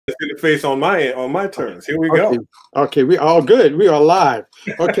face on my terms. Here we okay. go. Okay, we all good. We are live.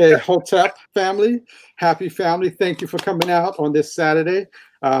 Okay, Hotep family, happy family. Thank you for coming out on this Saturday.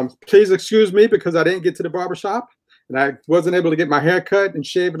 Please excuse me because I didn't get to the barbershop and I wasn't able to get my hair cut and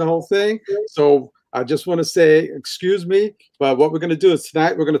shave and the whole thing. So I just want to say, excuse me, but what we're going to do is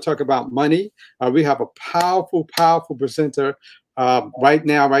tonight we're going to talk about money. We have a powerful, powerful presenter right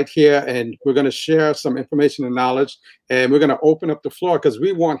now, right here, and we're going to share some information and knowledge, and we're going to open up the floor because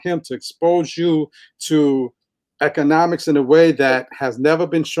we want him to expose you to economics in a way that has never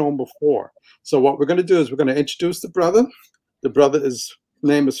been shown before. So what we're going to do is we're going to introduce the brother. The brother's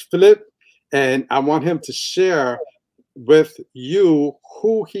name is Philippe, and I want him to share with you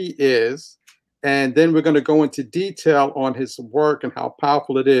who he is, and then we're going to go into detail on his work and how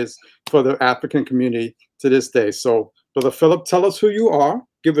powerful it is for the African community to this day. So, Brother Philip, tell us who you are.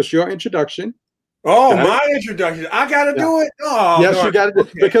 Give us your introduction. Oh, my introduction. I got to do it? Oh, yes, you got to do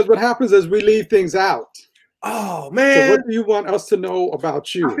it. Because what happens is we leave things out. Oh, man. So what do you want us to know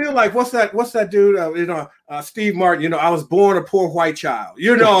about you? I feel like, what's that dude, Steve Martin, I was born a poor white child,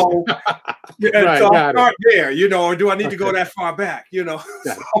 right, so I'll start there, or do I need to go that far back, Yeah.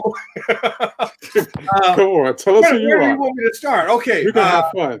 So, come on, tell us who you are. Where do you want me to start? Okay. We're going to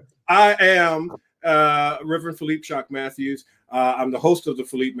have fun. I am Reverend Philippe Matthews. I'm the host of the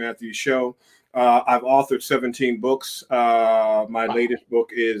Philippe Matthews Show. I've authored 17 books. My latest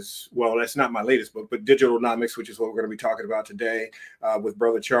book is, well, that's not my latest book, but Digitalnomics, which is what we're going to be talking about today with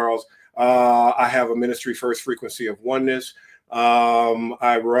Brother Charles. I have a ministry, First Frequency of Oneness.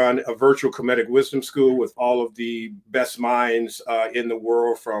 I run a virtual Kemetic wisdom school with all of the best minds in the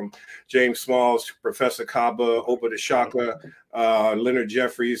world, from James Smalls to Professor Kaba, Opa Deshaka, Leonard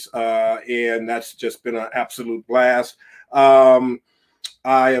Jeffries, and that's just been an absolute blast.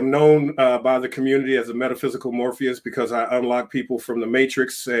 I am known by the community as a metaphysical Morpheus because I unlock people from the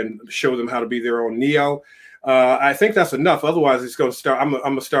Matrix and show them how to be their own Neo. I think that's enough. Otherwise, it's going to start. I'm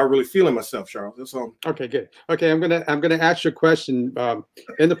going to start really feeling myself, Charles. That's all. Okay, good. Okay, I'm gonna ask you a question.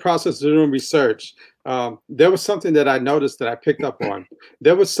 In the process of doing research, there was something that I noticed that I picked up on.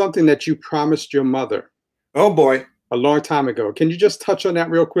 There was something that you promised your mother. Oh boy. A long time ago. Can you just touch on that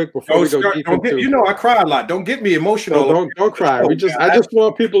real quick before we go deep into? I cry a lot. Don't get me emotional. No, don't cry. I just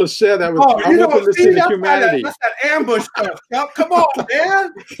want people to share that with I want them to see the humanity. That's that ambush stuff. Come on,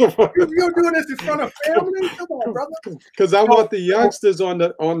 man. You're doing this in front of family? Come on, brother. Because I want the youngsters on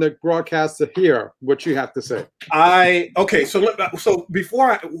the broadcast to hear what you have to say. So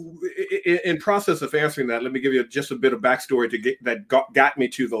before in process of answering that, let me give you just a bit of backstory that got me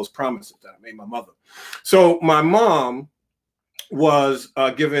to those promises that I made my mother. So my mom was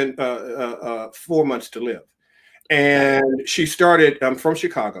given 4 months to live, and she started. I'm from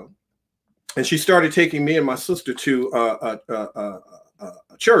Chicago, and she started taking me and my sister to a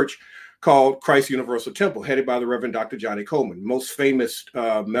church called Christ Universal Temple, headed by the Reverend Dr. Johnny Coleman, most famous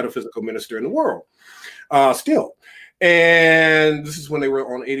metaphysical minister in the world, still. And this is when they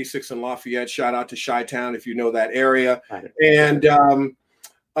were on 86 in Lafayette. Shout out to Chi-Town if you know that area. And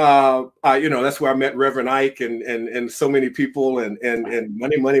that's where I met Reverend Ike and so many people and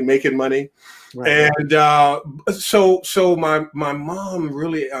money making money. Right. And so my mom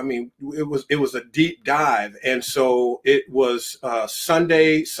really, I mean, it was a deep dive. And so it was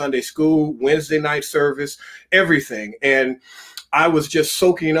Sunday school, Wednesday night service, everything. And I was just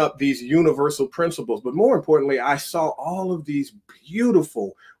soaking up these universal principles. But more importantly, I saw all of these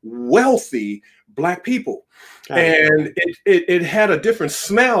beautiful, wealthy Black people. And it had a different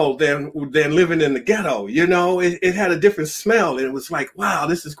smell than living in the ghetto. It had a different smell. And it was like, wow,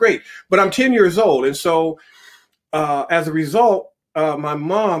 this is great. But I'm 10 years old. And so as a result, my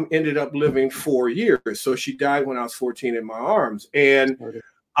mom ended up living 4 years. So she died when I was 14 in my arms. And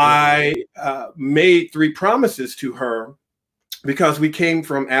I made 3 promises to her, because we came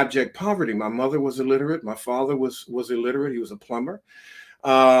from abject poverty. My mother was illiterate. My father was illiterate. He was a plumber.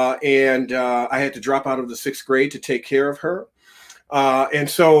 And I had to drop out of the 6th grade to take care of her. And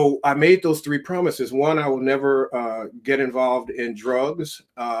so I made those 3 promises. 1, I will never get involved in drugs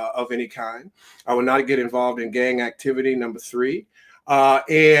of any kind. I will not get involved in gang activity, number 3.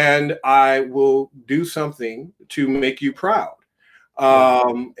 And I will do something to make you proud.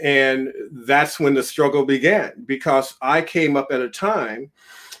 And that's when the struggle began, because I came up at a time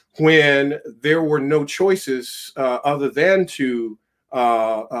when there were no choices other than to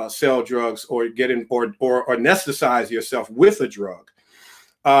sell drugs or get in or anesthetize yourself with a drug.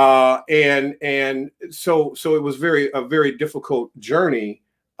 And so it was a very difficult journey.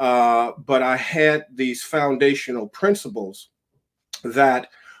 But I had these foundational principles that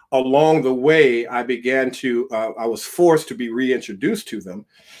along the way, I was forced to be reintroduced to them.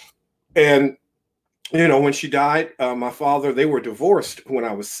 And, you know, when she died, my father, they were divorced when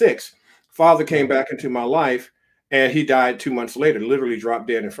I was 6. Father came back into my life, and he died 2 months later, literally dropped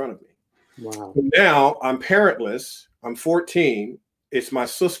dead in front of me. Wow. Now I'm parentless. I'm 14. It's my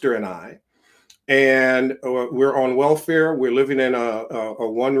sister and I. And we're on welfare. We're living in a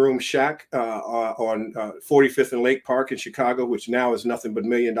one-room shack on 45th and Lake Park in Chicago, which now is nothing but $1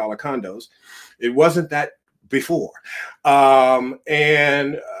 million condos. It wasn't that before.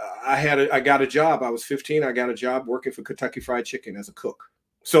 And I got a job. I was 15. I got a job working for Kentucky Fried Chicken as a cook.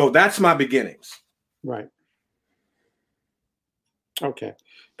 So that's my beginnings. Right. Okay,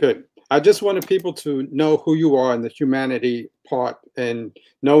 good. I just wanted people to know who you are and the humanity part, and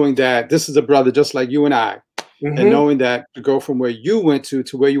knowing that this is a brother just like you and I, and knowing that to go from where you went to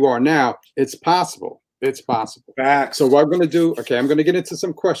where you are now, it's possible. It's possible. Facts. So what I'm going to do, okay, I'm going to get into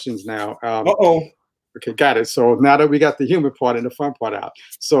some questions now. Uh-oh. Okay, got it. So now that we got the human part and the fun part out.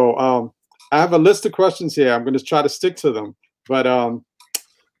 So I have a list of questions here. I'm going to try to stick to them. But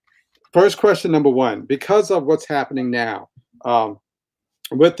first question, number 1, because of what's happening now,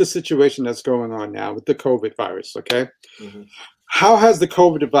 with the situation that's going on now with the COVID virus, okay? How has the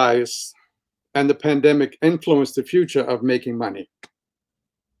COVID virus and the pandemic influenced the future of making money?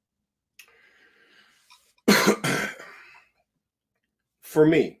 For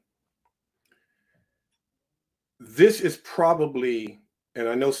me, this is probably, and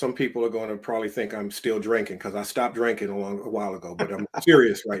I know some people are going to probably think I'm still drinking because I stopped drinking a while ago, but I'm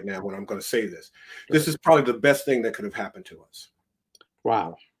serious right now when I'm going to say this. This is probably the best thing that could have happened to us.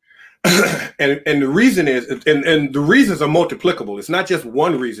 Wow. And the reason is, and the reasons are multiplicable. It's not just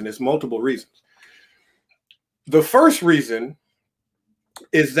one reason, it's multiple reasons. The first reason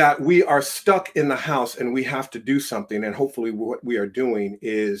is that we are stuck in the house and we have to do something. And hopefully what we are doing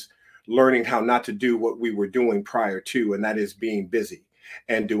is learning how not to do what we were doing prior to, and that is being busy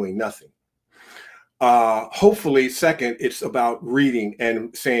and doing nothing. Hopefully, second, it's about reading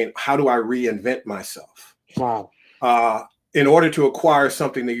and saying, how do I reinvent myself? Wow. In order to acquire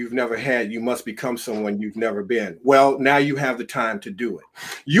something that you've never had, you must become someone you've never been. Well, now you have the time to do it.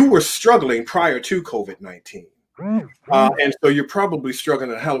 You were struggling prior to COVID-19. And so you're probably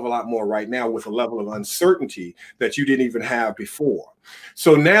struggling a hell of a lot more right now with a level of uncertainty that you didn't even have before.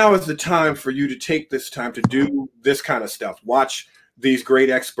 So now is the time for you to take this time to do this kind of stuff. Watch these great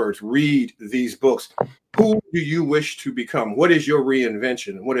experts, read these books. Who do you wish to become? What is your reinvention?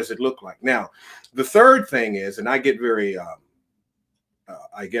 And what does it look like? Now, the third thing is, and I get very,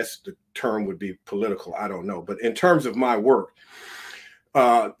 I guess the term would be political, I don't know. But in terms of my work,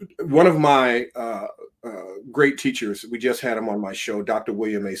 one of my great teachers, we just had him on my show, Dr.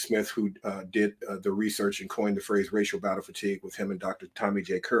 William A. Smith, who did the research and coined the phrase racial battle fatigue with him and Dr. Tommy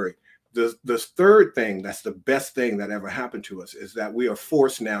J. Curry. The third thing, that's the best thing that ever happened to us, is that we are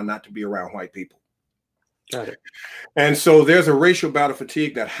forced now not to be around white people. Got it. And so there's a racial battle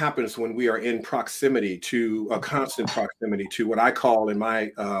fatigue that happens when we are in proximity to a constant proximity to what I call in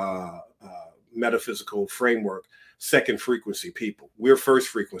my metaphysical framework, second frequency people. We're first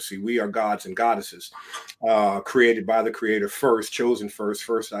frequency. We are gods and goddesses, created by the creator first, chosen first,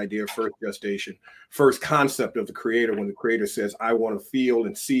 first idea, first gestation, first concept of the creator. When the creator says, I want to feel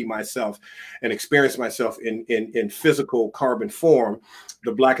and see myself and experience myself in physical carbon form,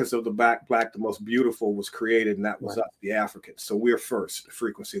 the blackest of the black, the most beautiful was created, and that was us, the Africans. So we're first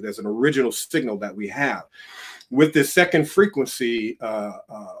frequency. There's an original signal that we have. With this second frequency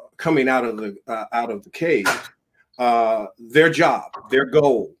coming out of the cage, their job, their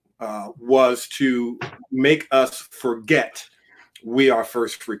goal was to make us forget we are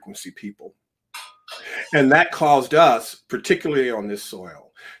first frequency people. And that caused us, particularly on this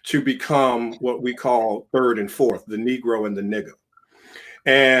soil, to become what we call third and fourth, the Negro and the nigger.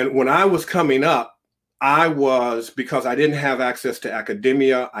 And when I was coming up, because I didn't have access to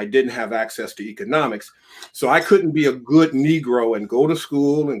academia, I didn't have access to economics, so I couldn't be a good Negro and go to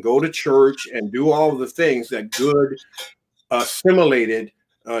school and go to church and do all of the things that good assimilated,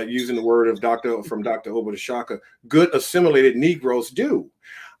 using the word of Dr. Obadashaka, good assimilated Negroes do.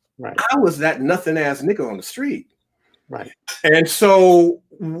 Right. I was that nothing ass nigga on the street. Right. And so,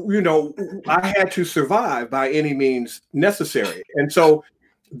 you know, I had to survive by any means necessary. And so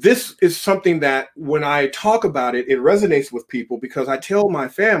this is something that when I talk about it, it resonates with people, because I tell my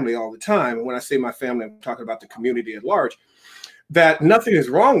family all the time, and when I say my family, I'm talking about the community at large, that nothing is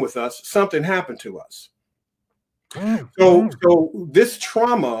wrong with us. Something happened to us. So this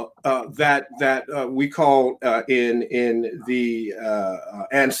trauma that we call in the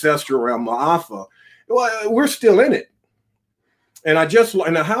ancestral realm Ma'afa, well, we're still in it. And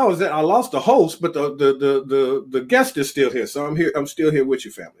how is that? I lost the host, but the guest is still here. So I'm here. I'm still here with you,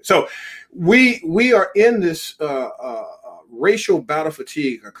 family. So we are in this racial battle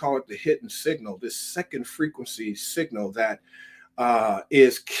fatigue. I call it the hidden signal. This second frequency signal that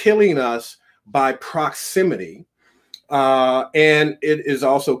is killing us by proximity, and it is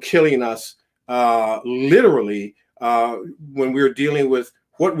also killing us literally when we're dealing with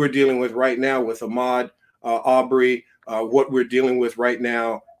what we're dealing with right now with Ahmaud Arbery. What we're dealing with right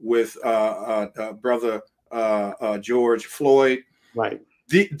now with brother George Floyd. Right.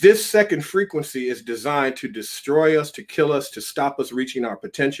 This second frequency is designed to destroy us, to kill us, to stop us reaching our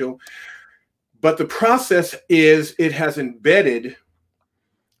potential. But the process is it has embedded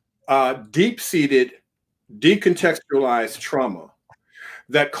deep-seated, decontextualized trauma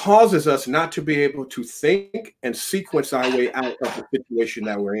that causes us not to be able to think and sequence our way out of the situation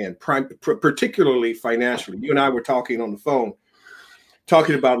that we're in, particularly financially. You and I were talking on the phone,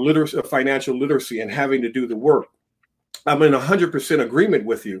 talking about financial literacy and having to do the work. I'm in 100% agreement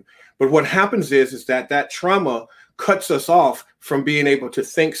with you. But what happens is that trauma cuts us off from being able to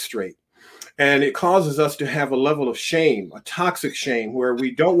think straight. And it causes us to have a level of shame, a toxic shame, where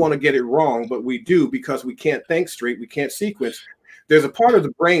we don't want to get it wrong, but we do because we can't think straight, we can't sequence. There's a part of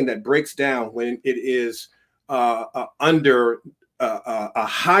the brain that breaks down when it is under a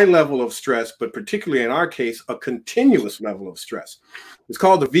high level of stress, but particularly in our case, a continuous level of stress. It's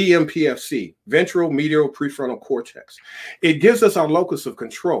called the VMPFC, ventral medial prefrontal cortex. It gives us our locus of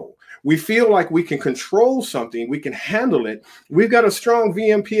control. We feel like we can control something, we can handle it. We've got a strong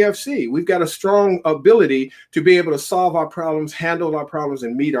VMPFC. We've got a strong ability to be able to solve our problems, handle our problems,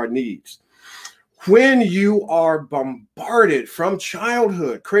 and meet our needs. When you are bombarded from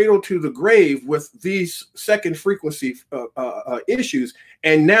childhood, cradle to the grave, with these second frequency issues,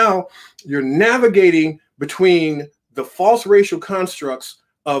 and now you're navigating between the false racial constructs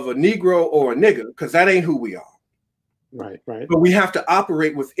of a Negro or a nigger, because that ain't who we are. Right, right. But we have to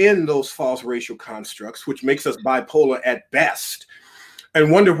operate within those false racial constructs, which makes us bipolar at best, and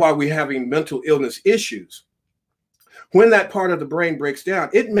wonder why we're having mental illness issues. When that part of the brain breaks down,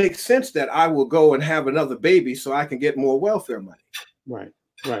 it makes sense that I will go and have another baby so I can get more welfare money. Right,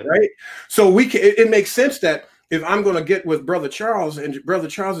 right, right. So it makes sense that if I'm going to get with Brother Charles and Brother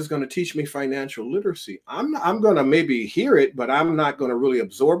Charles is going to teach me financial literacy, I'm going to maybe hear it, but I'm not going to really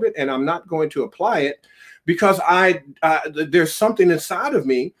absorb it, and I'm not going to apply it because there's something inside of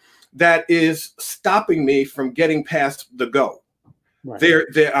me that is stopping me from getting past the go. Right.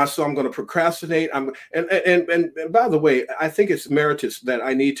 So I'm going to procrastinate. And by the way, I think it's meritorious that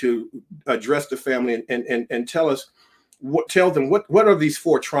I need to address the family and tell them what are these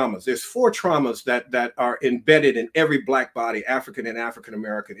 4 traumas. There's 4 traumas that are embedded in every Black body, African and African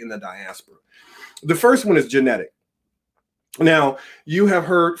American in the diaspora. The first one is genetic. Now, you have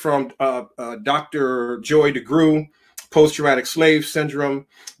heard from Dr. Joy DeGruy, post-traumatic slave syndrome.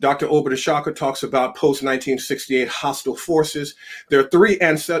 Dr. Obadashaka talks about post-1968 hostile forces. There are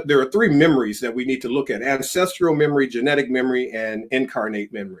 3 memories that we need to look at: ancestral memory, genetic memory, and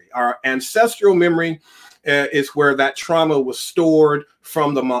incarnate memory. Our ancestral memory is where that trauma was stored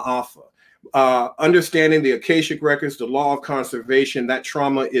from the Ma'afa. Understanding the Akashic records, the law of conservation, that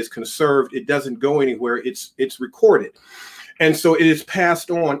trauma is conserved. It doesn't go anywhere. It's recorded. And so it is passed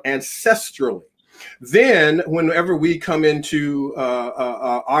on ancestrally. Then whenever we come into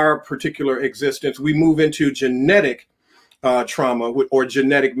our particular existence, we move into genetic trauma or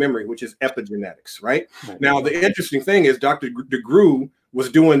genetic memory, which is epigenetics, right? Now, the interesting thing is Dr. DeGruy was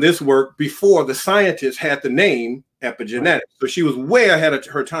doing this work before the scientists had the name epigenetics. So she was way ahead of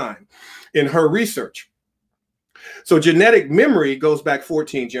her time in her research. So genetic memory goes back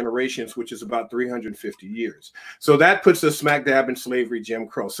 14 generations, which is about 350 years. So that puts us smack dab in slavery, Jim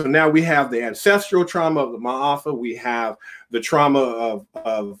Crow. So now we have the ancestral trauma of the Ma'afa. We have the trauma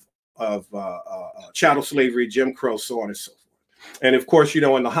of chattel slavery, Jim Crow, so on and so forth. And of course, you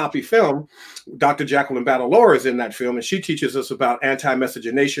know, in the HAPI film, Dr. Jacqueline Battlelora is in that film, and she teaches us about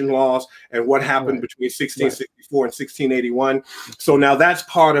anti-miscegenation laws and what happened between 1664 and 1681. So now that's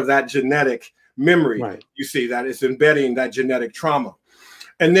part of that genetic memory. You see, that is embedding that genetic trauma.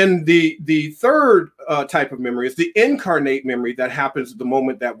 And then the third type of memory is the incarnate memory that happens at the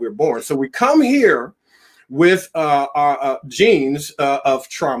moment that we're born. So we come here with our genes of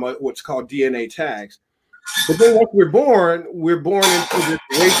trauma, what's called DNA tags. But then once we're born into this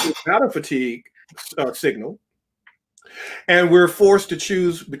racial battle fatigue signal, and we're forced to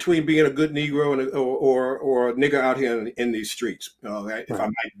choose between being a good Negro and or a nigger out here in these streets. If I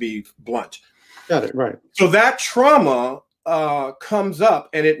might be blunt. Got it, right. So that trauma comes up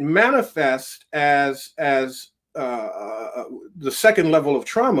and it manifests as the second level of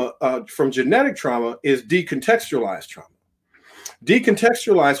trauma from genetic trauma is decontextualized trauma.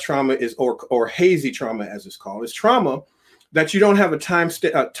 Decontextualized trauma is, or hazy trauma as it's called, is trauma that you don't have a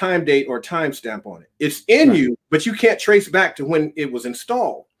time date or time stamp on it. It's in you, but you can't trace back to when it was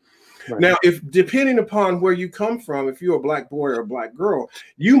installed. Right. Now, if depending upon where you come from, if you're a black boy or a black girl,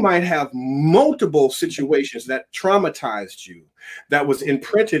 you might have multiple situations that traumatized you, that was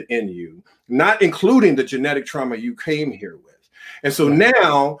imprinted in you, not including the genetic trauma you came here with. And so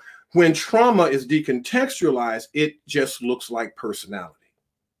now, when trauma is decontextualized, it just looks like personality.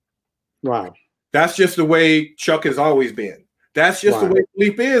 Wow. That's just the way Chuck has always been. That's just the way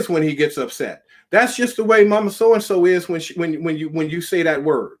Philippe is when he gets upset. That's just the way Mama so-and-so is when you say that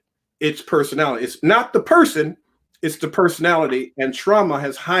word. It's personality. It's not the person, it's the personality, and trauma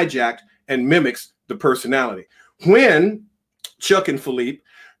has hijacked and mimics the personality. When Chuck and Philippe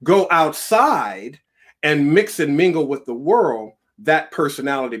go outside and mix and mingle with the world, that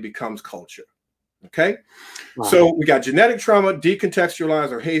personality becomes culture. Okay. Wow. So we got genetic trauma, decontextualized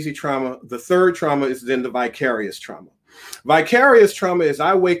or hazy trauma. The third trauma is then the vicarious trauma. Vicarious trauma is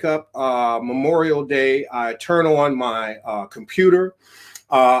I wake up Memorial Day, I turn on my computer,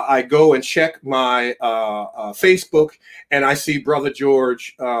 I go and check my Facebook, and I see Brother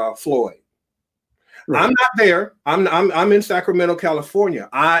George Floyd. Right. I'm not there. I'm in Sacramento, California.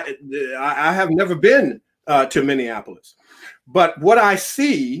 I have never been to Minneapolis, but what I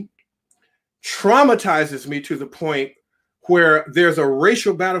see traumatizes me to the point where there's a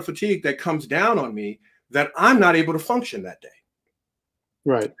racial battle fatigue that comes down on me that I'm not able to function that day.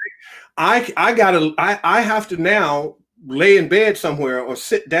 Right. I have to now lay in bed somewhere or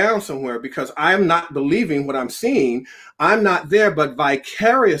sit down somewhere because I'm not believing what I'm seeing. I'm not there, but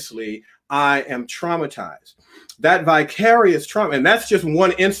vicariously I am traumatized. That vicarious trauma, and that's just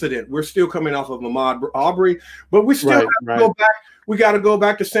one incident. We're still coming off of Ahmaud Arbery, but we still have to go back. We got to go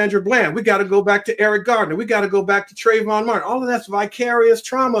back to Sandra Bland. We got to go back to Eric Gardner. We got to go back to Trayvon Martin. All of that's vicarious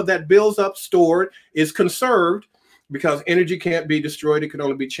trauma that builds up, stored, is conserved, because energy can't be destroyed. It can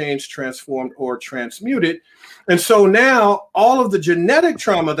only be changed, transformed, or transmuted. And so now all of the genetic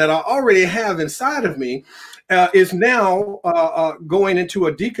trauma that I already have inside of me is now going into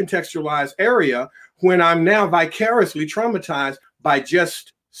a decontextualized area when I'm now vicariously traumatized by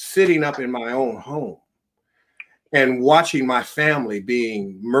just sitting up in my own home and watching my family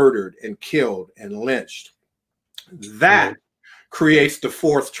being murdered and killed and lynched. That creates the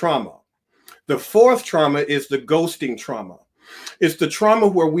fourth trauma. The fourth trauma is the ghosting trauma. It's the trauma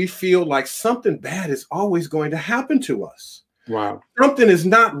where we feel like something bad is always going to happen to us. Wow. Something is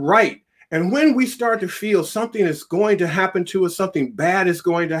not right. And when we start to feel something is going to happen to us, something bad is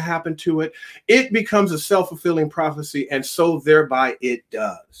going to happen to it, it becomes a self-fulfilling prophecy, and so thereby it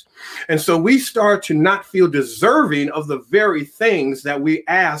does. And so we start to not feel deserving of the very things that we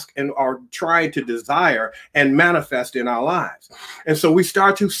ask and are trying to desire and manifest in our lives. And so we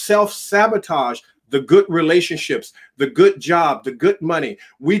start to self-sabotage the good relationships, the good job, the good money.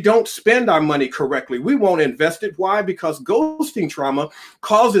 We don't spend our money correctly. We won't invest it. Why? Because ghosting trauma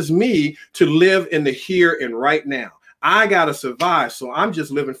causes me to live in the here and right now. I got to survive. So I'm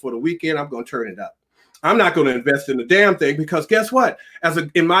just living for the weekend. I'm going to turn it up. I'm not going to invest in the damn thing, because guess what?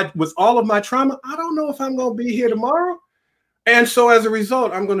 With all of my trauma, I don't know if I'm going to be here tomorrow. And so as a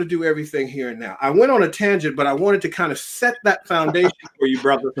result, I'm going to do everything here and now. I went on a tangent, but I wanted to kind of set that foundation for you,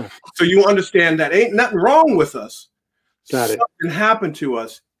 brother, so you understand that ain't nothing wrong with us. Got it. Something happened to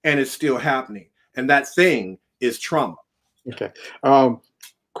us, and it's still happening. And that thing is trauma. Okay.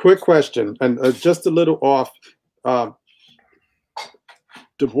 Quick question, and just a little off.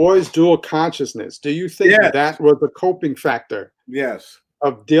 Du Bois' dual consciousness. Do you think that was a coping factor? Yes.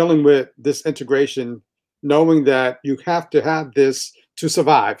 Of dealing with this integration, knowing that you have to have this to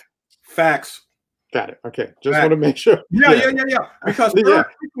survive? Facts. Got it. Okay. Just want to make sure. Yeah. Because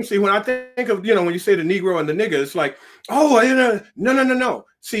frequency, when I think of, when you say the Negro and the nigga, it's like, no.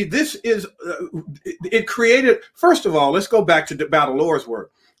 See, this is, it created, first of all, let's go back to Battleore's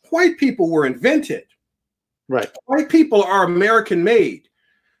work. White people were invented. Right. White people are American made.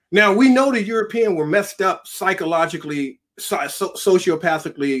 Now, we know the European were messed up psychologically,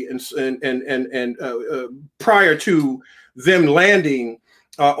 sociopathically, and prior to them landing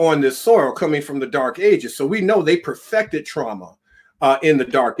on this soil, coming from the Dark Ages. So we know they perfected trauma in the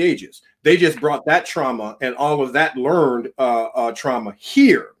Dark Ages. They just brought that trauma and all of that learned trauma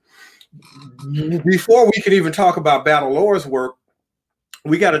here. Before we could even talk about Battleore's work,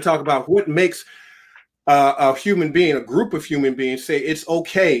 we got to talk about what makes a human being, a group of human beings, say it's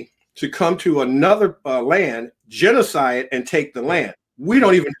okay to come to another land, genocide, and take the land. We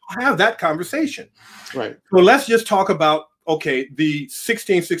don't even have that conversation. Right. So let's just talk about, okay, the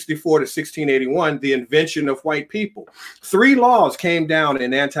 1664 to 1681, the invention of white people. 3 laws came down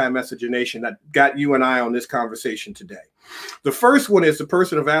in anti-miscegenation that got you and I on this conversation today. The first one is a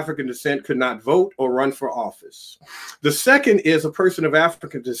person of African descent could not vote or run for office. The second is a person of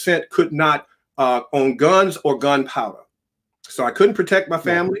African descent could not own guns or gunpowder. So I couldn't protect my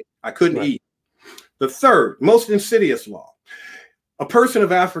family. I couldn't eat. The third, most insidious law, a person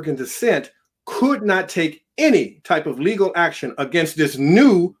of African descent could not take any type of legal action against this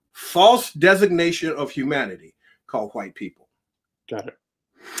new false designation of humanity called white people. Got it.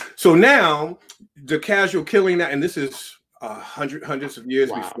 So now the casual killing that, and this is hundreds of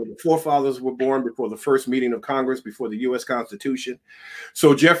years before the forefathers were born, before the first meeting of Congress, before the U.S. Constitution.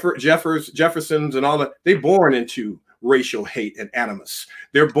 So Jeffersons and all that, they're born into racial hate and animus.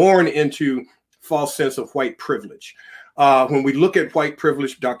 They're born into false sense of white privilege. When we look at white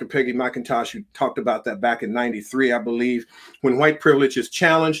privilege, Dr. Peggy McIntosh, who talked about that back in '93, I believe, when white privilege is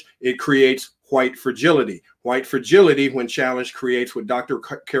challenged, it creates white fragility. White fragility, when challenged, creates what Dr.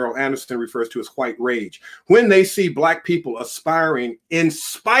 Carol Anderson refers to as white rage. When they see Black people aspiring in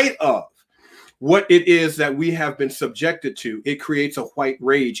spite of what it is that we have been subjected to, it creates a white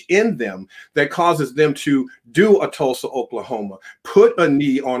rage in them that causes them to do a Tulsa, Oklahoma, put a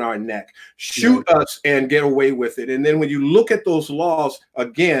knee on our neck, shoot us and get away with it. And then when you look at those laws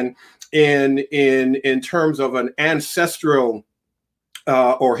again, in terms of an ancestral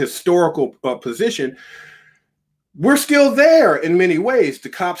or historical position, we're still there in many ways. The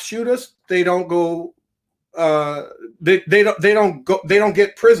cops shoot us, they don't go. They don't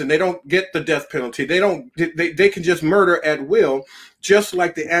get prison. They don't get the death penalty. They can just murder at will, just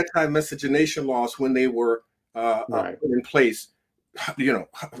like the anti-miscegenation laws when they were put in place,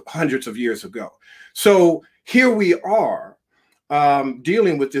 hundreds of years ago. So here we are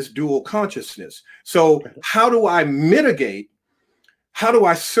dealing with this dual consciousness. So how do I mitigate? How do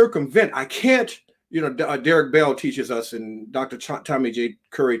I circumvent? I can't. Derek Bell teaches us, and Dr. Tommy J.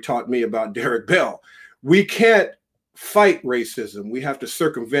 Curry taught me about Derek Bell. We can't fight racism. We have to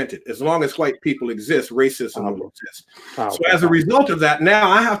circumvent it. As long as white people exist, racism will exist. So as a result of that, now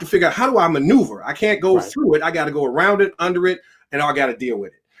I have to figure out, how do I maneuver? I can't go through it. I got to go around it, under it, and I got to deal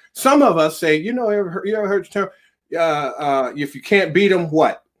with it. Some of us say, you ever heard the term, if you can't beat them,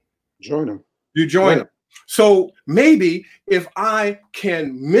 what? Join them. You join them. So maybe if I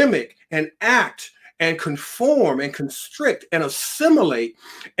can mimic and act and conform and constrict and assimilate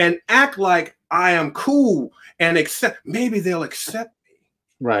and act like I am cool and accept, maybe they'll accept me.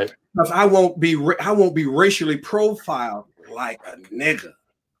 Right. Because I won't be racially profiled like a nigga.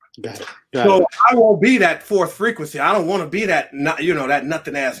 Got it. I won't be that fourth frequency. I don't want to be that, that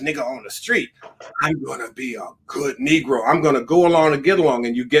nothing ass nigga on the street. I'm going to be a good Negro. I'm going to go along and get along.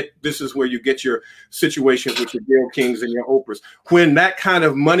 And this is where you get your situations with your Gayle Kings and your Oprahs. When that kind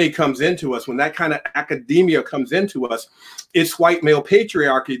of money comes into us, when that kind of academia comes into us, it's white male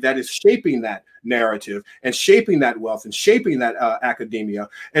patriarchy that is shaping that narrative and shaping that wealth and shaping that academia.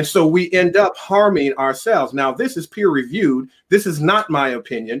 And so we end up harming ourselves. Now, this is peer reviewed. This is not my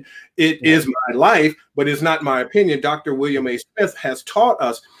opinion. It is my life, but it's not my opinion. Dr. William A. Smith has taught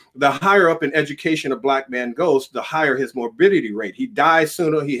us the higher up in education a Black man goes, the higher his morbidity rate. He dies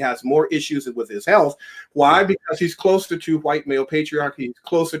sooner. He has more issues with his health. Why? Because he's closer to white male patriarchy. He's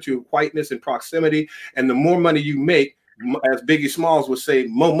closer to whiteness and proximity. And the more money you make, as Biggie Smalls would say,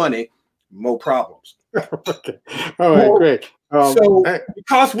 more money, more problems. Okay. All right, great.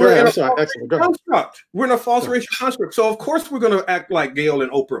 Because we're in a false racial construct. We're in a false racial construct. So of course we're going to act like Gayle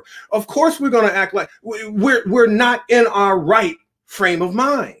and Oprah. Of course we're going to act like we're not in our right frame of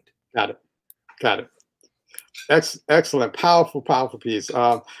mind. Got it. Excellent. Powerful piece.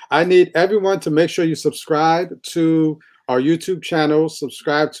 I need everyone to make sure you subscribe to our YouTube channel,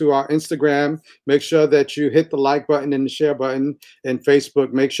 subscribe to our Instagram, make sure that you hit the like button and the share button in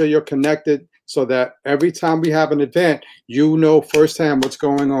Facebook. Make sure you're connected so that every time we have an event, you know firsthand what's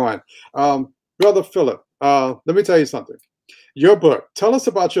going on. Brother Philip, let me tell you something. Your book, tell us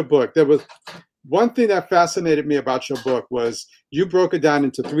about your book. There was one thing that fascinated me about your book was you broke it down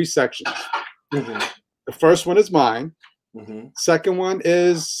into 3 sections. The first one is mine. Second one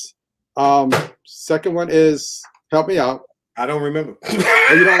is help me out. I don't remember.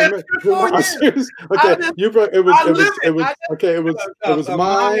 Oh, you don't remember? Okay, it was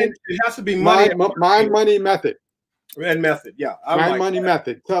mine. It has to be money. Mind, money, method. And method, yeah. Mind, money,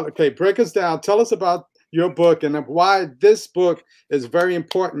 method. Break us down. Tell us about your book and why this book is very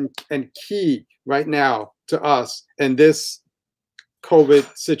important and key right now to us in this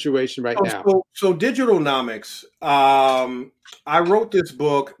COVID situation right now? So Digitalnomics, I wrote this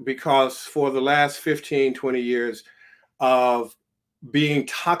book because for the last 15, 20 years of being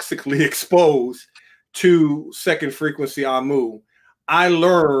toxically exposed to second frequency AMU, I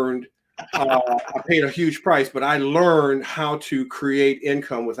learned, I paid a huge price, but I learned how to create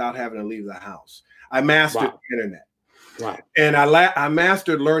income without having to leave the house. I mastered the internet. Wow. And I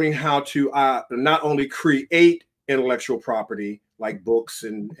mastered learning how to not only create intellectual property like books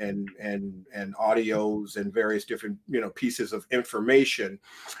and audios and various different pieces of information,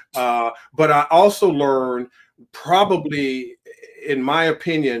 but I also learned, probably in my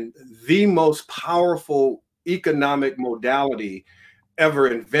opinion, the most powerful economic modality ever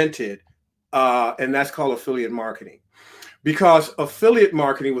invented, and that's called affiliate marketing. Because affiliate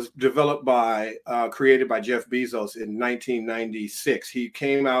marketing was developed created by Jeff Bezos in 1996. He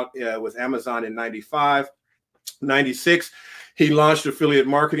came out with Amazon in 95. 96, he launched affiliate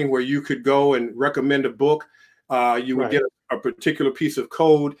marketing where you could go and recommend a book. You would get a particular piece of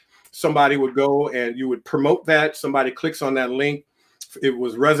code. Somebody would go and you would promote that. Somebody clicks on that link. It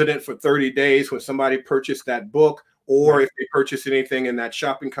was resident for 30 days when somebody purchased that book, or if they purchase anything in that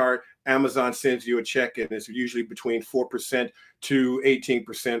shopping cart, Amazon sends you a check, and it's usually between 4% to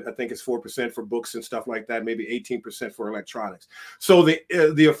 18%. I think it's 4% for books and stuff like that, maybe 18% for electronics. So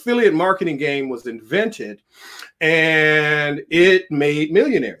the affiliate marketing game was invented, and it made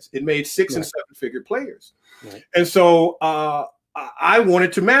millionaires. It made 6- and 7-figure players. And so I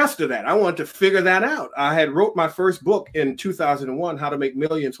wanted to master that. I wanted to figure that out. I had wrote my first book in 2001, How to Make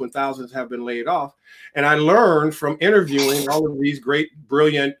Millions When Thousands Have Been Laid Off. And I learned from interviewing all of these great,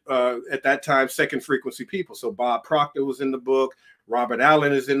 brilliant, at that time, second frequency people. So Bob Proctor was in the book. Robert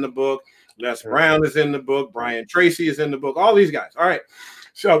Allen is in the book. Les Brown is in the book. Brian Tracy is in the book. All these guys. All right.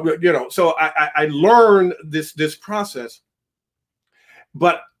 So, so I learned this process.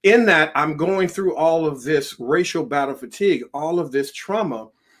 But in that, I'm going through all of this racial battle fatigue, all of this trauma.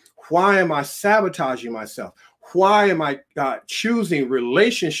 Why am I sabotaging myself? Why am I choosing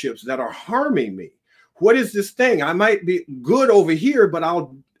relationships that are harming me? What is this thing? I might be good over here, but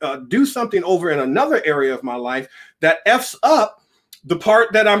I'll do something over in another area of my life that F's up the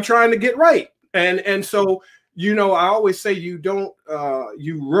part that I'm trying to get right. And so, I always say you don't,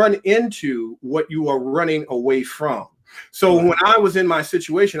 you run into what you are running away from. So when I was in my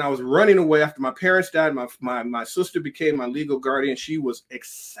situation, I was running away after my parents died. My sister became my legal guardian. She was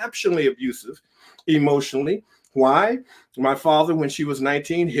exceptionally abusive emotionally. Why? My father, when she was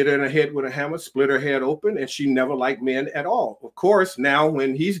 19, hit her in the head with a hammer, split her head open, and she never liked men at all. Of course, now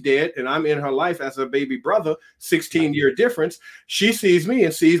when he's dead and I'm in her life as a baby brother, 16-year difference, she sees me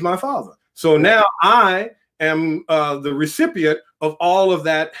and sees my father. So now I am the recipient of all of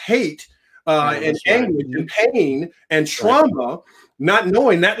that hate and anguish and pain and trauma, not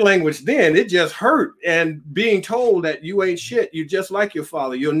knowing that language then. It just hurt. And being told that you ain't shit, you just like your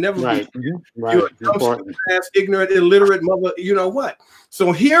father. You'll never be you're a dumb, ass, ignorant, illiterate mother, you know what?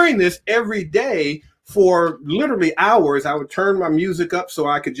 So hearing this every day for literally hours, I would turn my music up so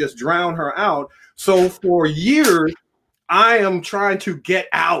I could just drown her out. So for years, I am trying to get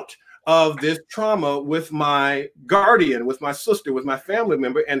out of this trauma with my guardian, with my sister, with my family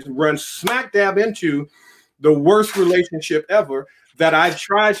member, and run smack dab into the worst relationship ever that I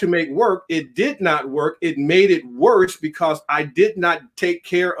tried to make work. It did not work. It made it worse because I did not take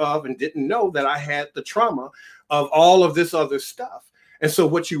care of and didn't know that I had the trauma of all of this other stuff. And so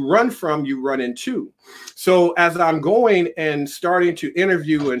what you run from, you run into. So as I'm going and starting to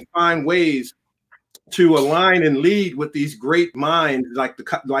interview and find ways to align and lead with these great minds like the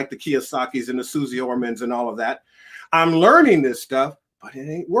Kiyosakis and the Susie Ormans and all of that, I'm learning this stuff, but it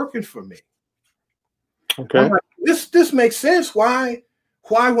ain't working for me. Okay. I'm like, this makes sense. Why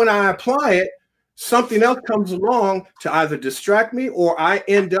when I apply it, something else comes along to either distract me or I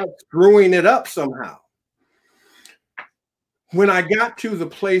end up screwing it up somehow. When I got to the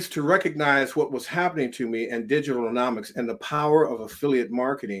place to recognize what was happening to me and Digitalnomics and the power of affiliate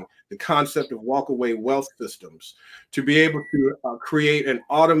marketing, the concept of walkaway wealth systems, to be able to create an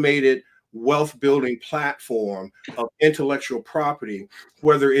automated wealth building platform of intellectual property,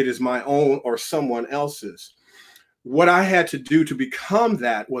 whether it is my own or someone else's. What I had to do to become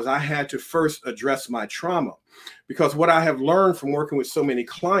that was I had to first address my trauma, because what I have learned from working with so many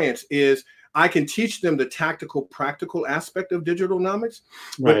clients is I can teach them the tactical, practical aspect of Digitalnomics,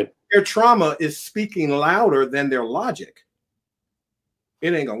 but their trauma is speaking louder than their logic.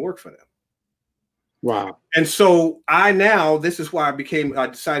 It ain't gonna work for them. Wow. And so this is why I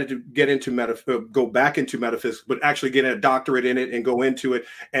decided to get into go back into metaphysics, but actually get a doctorate in it and go into it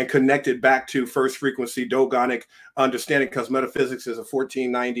and connect it back to first frequency dogonic understanding, because metaphysics is a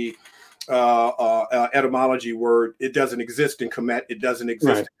 1490 etymology word. It doesn't exist in Kemet. It doesn't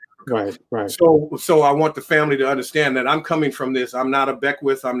exist. Right. So I want the family to understand that I'm coming from this. I'm not a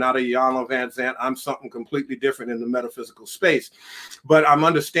Beckwith. I'm not a Jarl Van Zandt. I'm something completely different in the metaphysical space. But I'm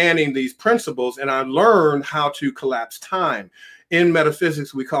understanding these principles, and I learned how to collapse time. In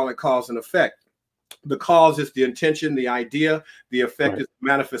metaphysics, we call it cause and effect. The cause is the intention, the idea. The effect is the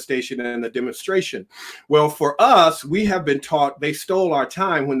manifestation and the demonstration. Well, for us, we have been taught they stole our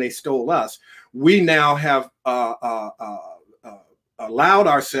time when they stole us. We now have allowed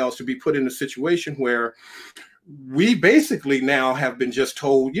ourselves to be put in a situation where we basically now have been just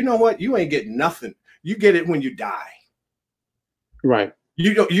told, you know what, you ain't getting nothing. You get it when you die. Right.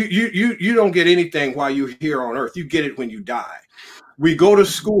 You don't get anything while you're here on earth. You get it when you die. We go to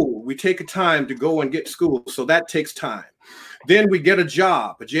school. We take a time to go and get school. So that takes time. Then we get a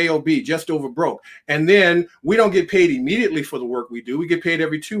job, a job, just over broke. And then we don't get paid immediately for the work we do. We get paid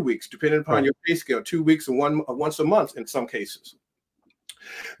every 2 weeks, depending upon your pay scale, 2 weeks and once a month in some cases.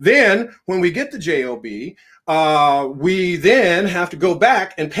 Then when we get the job, we then have to go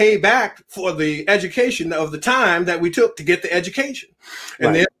back and pay back for the education of the time that we took to get the education.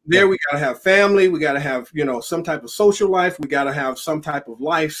 And then there we got to have family. We got to have, some type of social life. We got to have some type of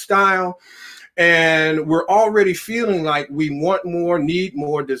lifestyle. And we're already feeling like we want more, need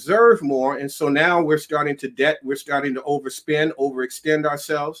more, deserve more. And so now we're starting to debt. We're starting to overspend, overextend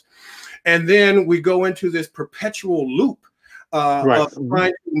ourselves. And then we go into this perpetual loop of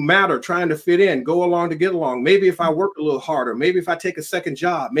trying to matter, trying to fit in, go along to get along. Maybe if I work a little harder, maybe if I take a second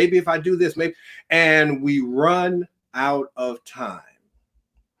job, maybe if I do this, and we run out of time.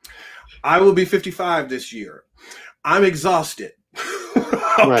 I will be 55 this year. I'm exhausted.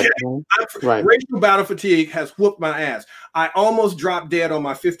 Okay. Racial battle fatigue has whooped my ass. I almost dropped dead on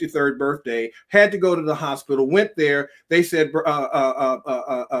my 53rd birthday, had to go to the hospital, went there. They said,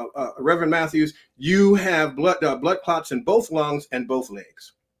 Reverend Matthews, you have blood clots in both lungs and both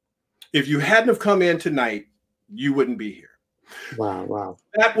legs. If you hadn't have come in tonight, you wouldn't be here. Wow.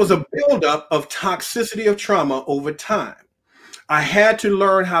 That was a buildup of toxicity of trauma over time. I had to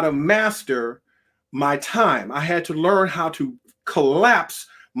learn how to master my time. I had to learn how to collapse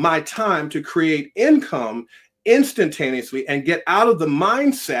my time to create income instantaneously and get out of the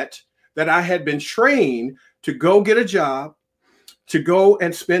mindset that I had been trained to go get a job, to go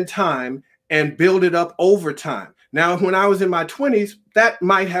and spend time and build it up over time. Now, when I was in my 20s, that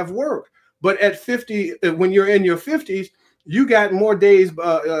might have worked. But at 50, when you're in your 50s, you got more days,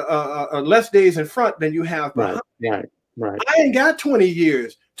 less days in front than you have behind. Right. I ain't got 20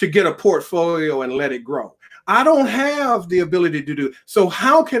 years to get a portfolio and let it grow. I don't have the ability to do it. So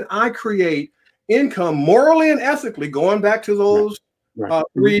how can I create income morally and ethically, going back to those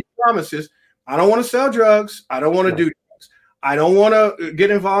 3 promises? I don't want to sell drugs. I don't want to do drugs. I don't want to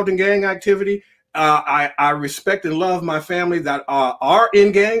get involved in gang activity. I respect and love my family that are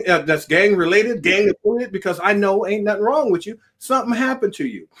in gang, that's gang related, gang affiliated, because I know ain't nothing wrong with you. Something happened to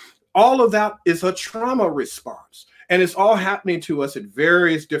you. All of that is a trauma response. And it's all happening to us at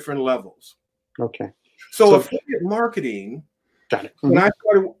various different levels. Okay. So affiliate marketing, got it. When I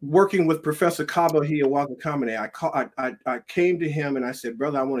started working with Professor Kaba Hiawatha Kamene, I came to him and I said,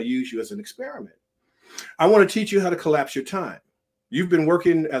 brother, I want to use you as an experiment. I want to teach you how to collapse your time. You've been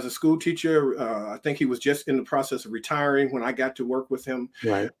working as a school teacher. I think he was just in the process of retiring when I got to work with him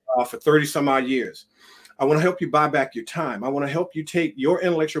for 30 some odd years. I want to help you buy back your time. I want to help you take your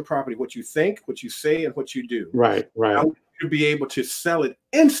intellectual property, what you think, what you say, and what you do. Right. I want you to be able to sell it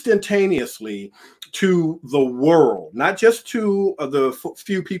instantaneously to the world, not just to the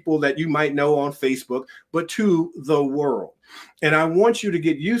few people that you might know on Facebook, but to the world. And I want you to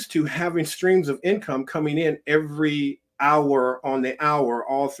get used to having streams of income coming in every hour on the hour,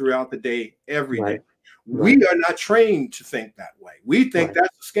 all throughout the day, every day. We are not trained to think that way. We think that's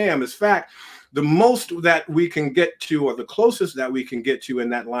a scam. In fact, the most that we can get to, or the closest that we can get to in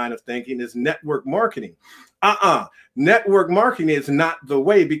that line of thinking, is network marketing. Network marketing is not the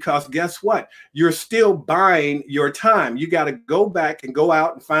way, because guess what? You're still buying your time. You got to go back and go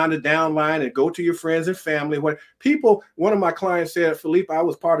out and find a downline and go to your friends and family. One of my clients said, Philippe, I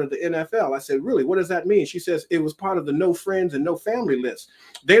was part of the NFL. I said, really? What does that mean? She says, it was part of the no friends and no family list.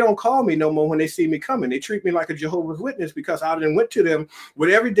 They don't call me no more when they see me coming. They treat me like a Jehovah's Witness because I done went to them with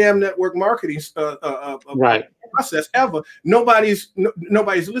every damn network marketing process ever. Nobody's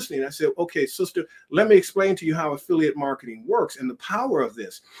listening. I said, okay, sister, let me explain to you how affiliate marketing works and the power of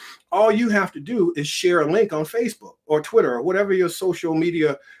this. All you have to do is share a link on Facebook or Twitter or whatever your social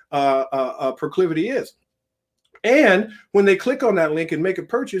media proclivity is. And when they click on that link and make a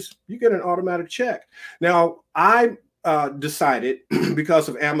purchase, you get an automatic check. Now, I decided because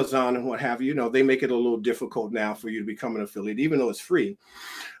of Amazon and what have you, they make it a little difficult now for you to become an affiliate, even though it's free.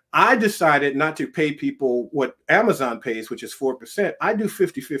 I decided not to pay people what Amazon pays, which is 4%. I do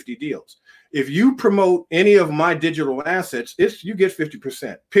 50-50 deals. If you promote any of my digital assets, you get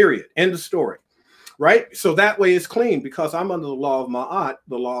 50%, period. End of story. Right? So that way it's clean because I'm under the law of Ma'at,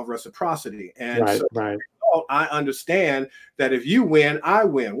 the law of reciprocity. And right. I understand that if you win, I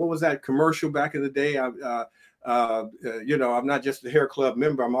win. What was that commercial back in the day? I'm not just a hair club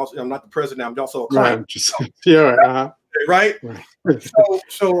member. I'm not the president. I'm also a client. Right.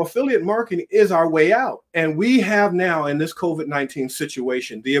 So affiliate marketing is our way out. And we have now in this COVID-19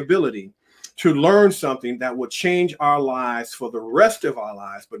 situation, the ability to learn something that will change our lives for the rest of our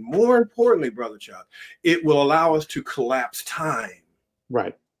lives. But more importantly, Brother Chuck, it will allow us to collapse time.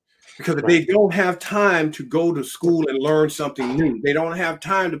 Right. Because they don't have time to go to school and learn something new. They don't have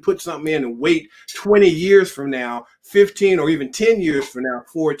time to put something in and wait 20 years from now, 15 or even 10 years from now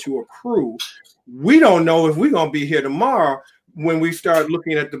for it to accrue. We don't know if we're going to be here tomorrow when we start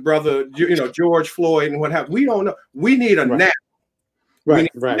looking at the brother, George Floyd and what have. We don't know. We need a now. We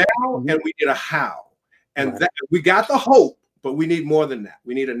need a now and we need a how. And that, we got the hope, but we need more than that.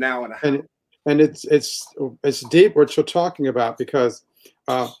 We need a now and a how. And it's deep what you're talking about because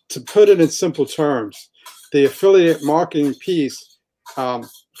to put it in simple terms, the affiliate marketing piece,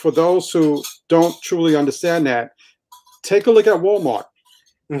 for those who don't truly understand that, take a look at Walmart.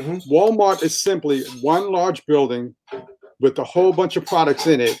 Walmart is simply one large building with a whole bunch of products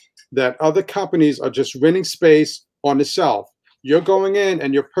in it that other companies are just renting space on the shelf. You're going in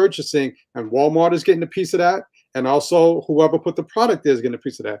and you're purchasing, and Walmart is getting a piece of that. And also whoever put the product there is getting a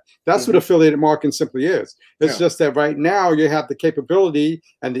piece of that. That's what affiliate marketing simply is. It's just that right now you have the capability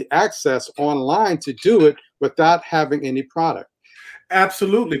and the access online to do it without having any product.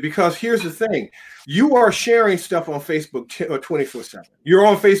 Absolutely, because here's the thing. You are sharing stuff on Facebook 24/7. You're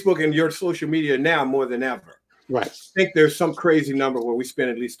on Facebook and your social media now more than ever. Right. I think there's some crazy number where we spend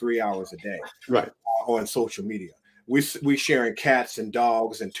at least 3 hours a day on social media. We sharing cats and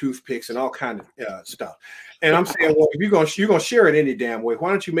dogs and toothpicks and all kinds of stuff. And I'm saying, well, if you're gonna share it any damn way, why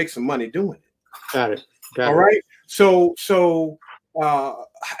don't you make some money doing it? Got it. All right. So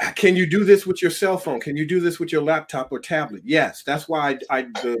can you do this with your cell phone? Can you do this with your laptop or tablet? Yes. That's why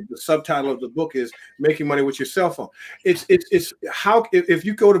the subtitle of the book is Making Money with Your Cell Phone. It's how if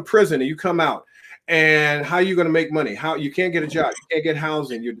you go to prison and you come out, and how are you going to make money? How you can't get a job, you can't get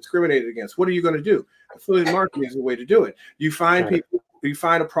housing, you're discriminated against. What are you going to do? Affiliate marketing is the way to do it. You find people, you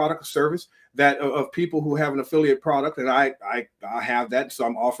find a product or service that of people who have an affiliate product, and I have that, so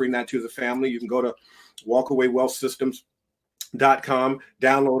I'm offering that to the family. You can go to walkawaywealthsystems.com,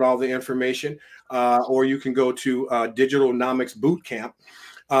 download all the information, or you can go to Digitalnomics Bootcamp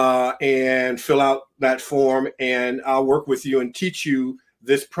and fill out that form, and I'll work with you and teach you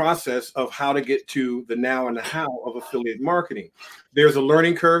this process of how to get to the now and the how of affiliate marketing. There's a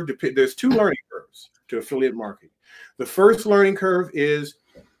learning curve. There's two learning curves to affiliate marketing. The first learning curve is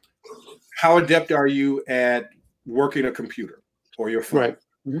how adept are you at working a computer or your phone? Right.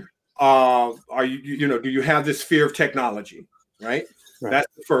 Are you, do you have this fear of technology? Right. That's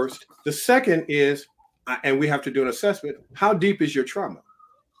the first. The second is, and we have to do an assessment, how deep is your trauma?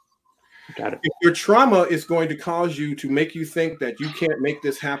 Got it. If your trauma is going to cause you to make you think that you can't make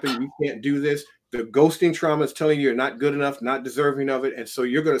this happen, you can't do this, the ghosting trauma is telling you you're not good enough, not deserving of it, and so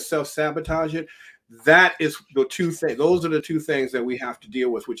you're going to self-sabotage it. That is the two things. Those are the two things that we have to deal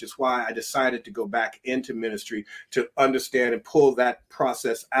with, which is why I decided to go back into ministry to understand and pull that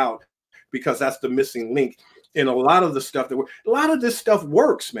process out, because that's the missing link in a lot of the stuff a lot of this stuff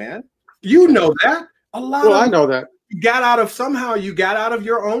works, man. You know that. I know that. You got out of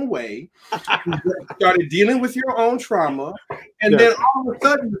your own way, started dealing with your own trauma, and then all of a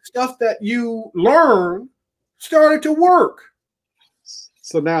sudden the stuff that you learned started to work.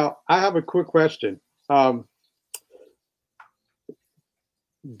 So now I have a quick question. Do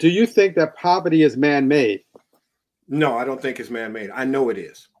you think that poverty is man-made? No, I don't think it's man-made. I know it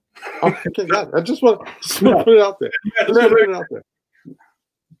is. Okay, I just want to put it out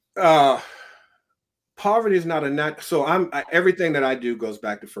there. Poverty is not a nat. So everything that I do goes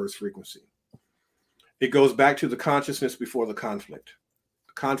back to first frequency. It goes back to the consciousness before the conflict.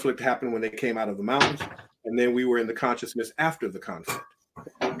 The conflict happened when they came out of the mountains, and then we were in the consciousness after the conflict.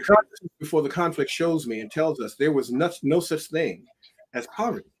 The consciousness before the conflict shows me and tells us there was no such thing as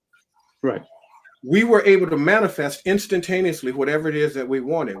poverty. Right. We were able to manifest instantaneously whatever it is that we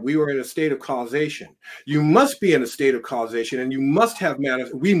wanted. We were in a state of causation. You must be in a state of causation, and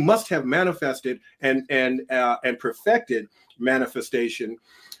we must have manifested and perfected manifestation,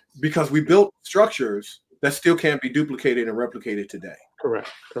 because we built structures that still can't be duplicated and replicated today. Correct.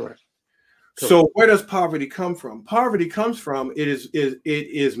 So where does poverty come from? Poverty comes from it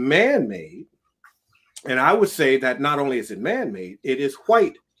is man-made, and I would say that not only is it man-made, it is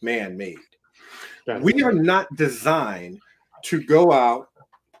white man-made. We are not designed to go out,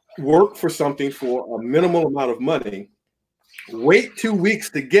 work for something for a minimal amount of money, wait 2 weeks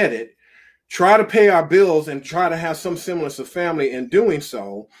to get it, try to pay our bills and try to have some semblance of family in doing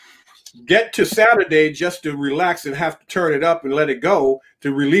so, get to Saturday just to relax and have to turn it up and let it go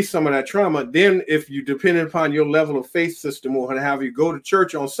to release some of that trauma. Then if you depended upon your level of faith system or have you go to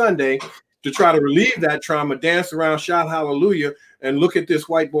church on Sunday to try to relieve that trauma, dance around, shout hallelujah, and look at this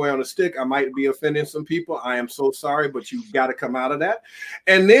white boy on a stick. I might be offending some people. I am so sorry, but you've got to come out of that.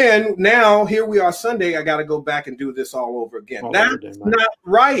 And then now here we are Sunday. I got to go back and do this all over again. That's not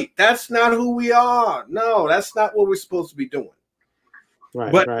right. That's not who we are. No, that's not what we're supposed to be doing.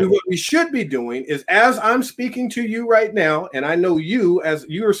 Right, but what we should be doing is, as I'm speaking to you right now, and I know you as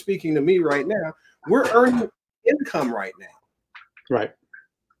you are speaking to me right now, we're earning income right now. Right.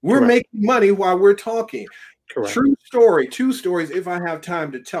 We're making money while we're talking. Correct. True story, 2 stories, if I have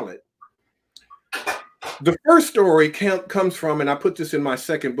time to tell it. The first story comes from, and I put this in my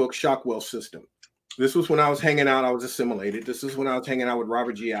second book, Shockwell System. This was when I was hanging out, I was assimilated. This is when I was hanging out with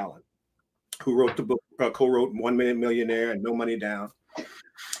Robert G. Allen, who wrote the book, co-wrote 1 Minute Millionaire and No Money Down.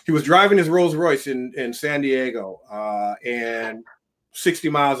 He was driving his Rolls Royce in San Diego and 60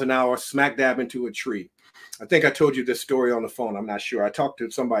 miles an hour, smack dab into a tree. I think I told you this story on the phone. I'm not sure. I talked to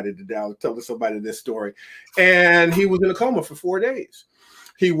somebody today. I was telling somebody this story. And he was in a coma for 4 days.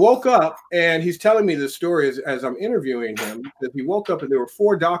 He woke up, and he's telling me this story as I'm interviewing him, that he woke up and there were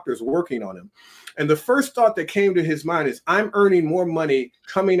 4 doctors working on him. And the first thought that came to his mind is, I'm earning more money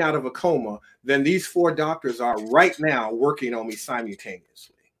coming out of a coma than these 4 doctors are right now working on me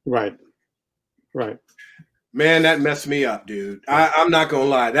simultaneously. Right. Right. Man, that messed me up, dude. I'm not going to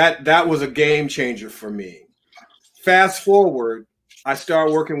lie. That was a game changer for me. Fast forward, I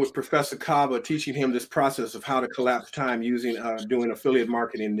started working with Professor Kaba, teaching him this process of how to collapse time using doing affiliate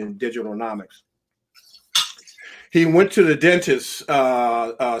marketing in Digitalnomics. He went to the dentist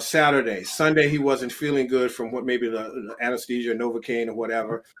Saturday. Sunday, he wasn't feeling good from what maybe the anesthesia, Novocaine, or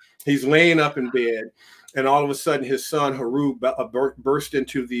whatever. He's laying up in bed, and all of a sudden, his son Haru burst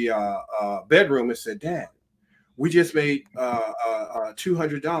into the bedroom and said, "Dad, we just made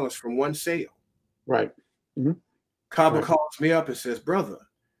 $200 from one sale." Right. Mm-hmm. Kaba calls me up and says, "Brother,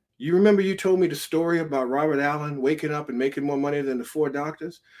 you remember you told me the story about Robert Allen waking up and making more money than the 4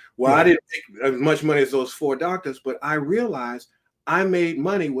 doctors? Well, I didn't make as much money as those 4 doctors, but I realized I made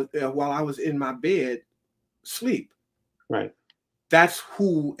money while I was in my bed sleep." Right. That's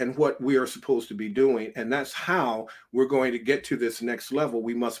who and what we are supposed to be doing. And that's how we're going to get to this next level.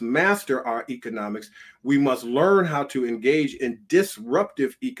 We must master our economics. We must learn how to engage in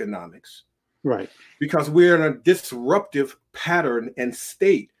disruptive economics. Right. Because we're in a disruptive pattern and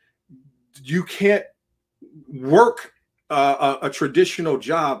state. You can't work a traditional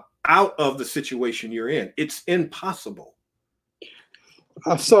job out of the situation you're in. It's impossible.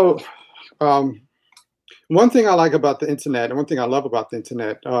 One thing I like about the internet, and one thing I love about the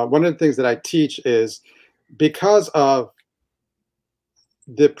internet, one of the things that I teach is, because of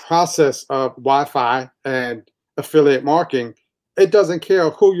the process of Wi-Fi and affiliate marketing, it doesn't care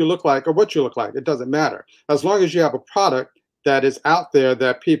who you look like or what you look like. It doesn't matter. As long as you have a product that is out there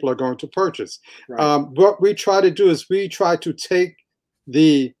that people are going to purchase. Right. What we try to do is we try to take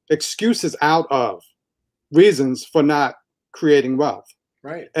the excuses out of reasons for not creating wealth.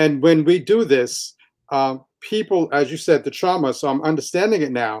 Right. And when we do this, people, as you said, the trauma, so I'm understanding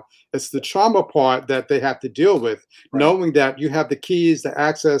it now, it's the trauma part that they have to deal with, knowing that you have the keys, the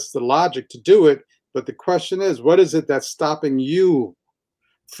access, the logic to do it. But the question is, what is it that's stopping you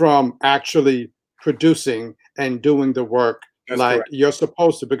from actually producing and doing the work you're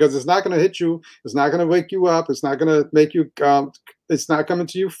supposed to? Because it's not going to hit you. It's not going to wake you up. It's not going to make you, it's not coming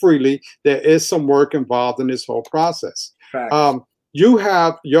to you freely. There is some work involved in this whole process. You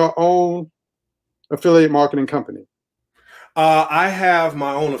have your own affiliate marketing company. I have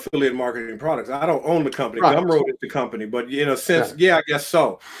my own affiliate marketing products. I don't own the company. Gumroad is the company, but in a sense, I guess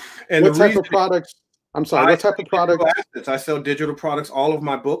so. And what type of products? I'm sorry, what type of products? I sell digital products. All of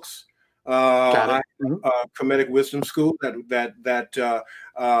my books, I Comedic Wisdom School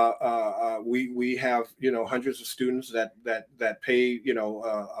we have, you know, hundreds of students that pay, you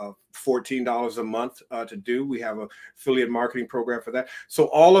know, $14 a month to do. We have a affiliate marketing program for that. So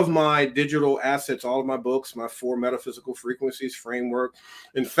all of my digital assets, all of my books, my 4 metaphysical frequencies framework,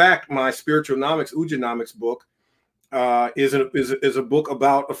 in fact, my Spiritualnomics, Ujanomics book is a book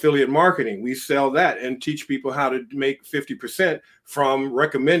about affiliate marketing. We sell that and teach people how to make 50% from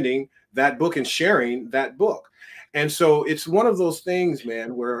recommending that book and sharing that book. And so it's one of those things,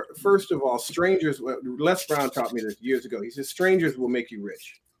 man, where first of all, strangers, Les Brown taught me this years ago. He says, strangers will make you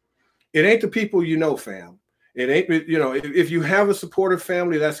rich. It ain't the people you know, fam. It ain't, you know, if you have a supportive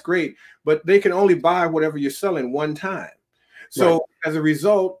family, that's great, but they can only buy whatever you're selling one time. So as a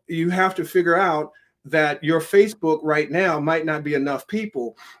result, you have to figure out that your Facebook right now might not be enough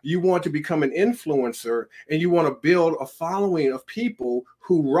people. You want to become an influencer and you want to build a following of people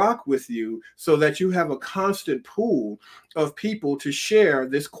who rock with you so that you have a constant pool of people to share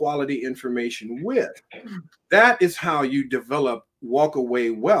this quality information with. That is how you develop walk-away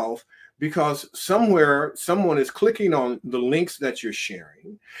wealth, because somewhere someone is clicking on the links that you're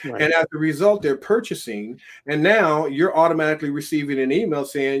sharing, and as a result they're purchasing, and now you're automatically receiving an email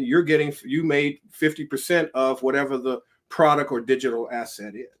saying you made 50% of whatever the product or digital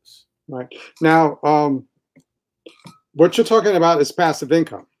asset is. Right. Now, what you're talking about is passive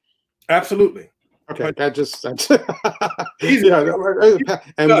income. Absolutely. Okay, that's and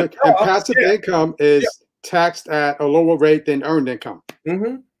passive income is taxed at a lower rate than earned income.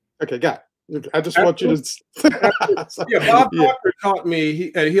 Okay, got it. I just want you to. Bob Proctor taught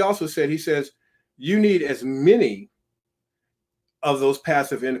me, he also said, he says, you need as many of those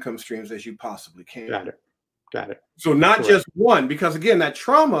passive income streams as you possibly can. Got it. So not just one, because again, that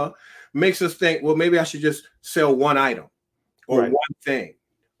trauma makes us think, well, maybe I should just sell one item or one thing.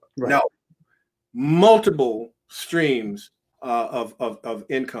 No, multiple streams of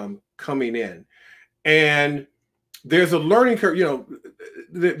income coming in. And there's a learning curve, you know,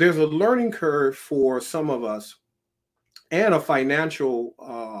 there's a learning curve for some of us and a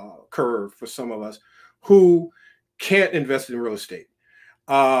financial curve for some of us who can't invest in real estate,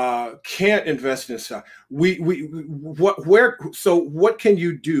 can't invest in stock. So what can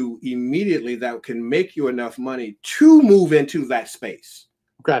you do immediately that can make you enough money to move into that space?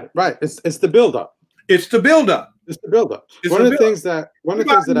 Got it. Right. It's the buildup. It's the buildup. It's the buildup. One of the things that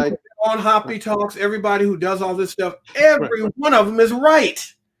I on HAPI Talks, everybody who does all this stuff, every one of them is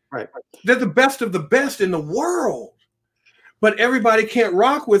right. They're the best of the best in the world, but everybody can't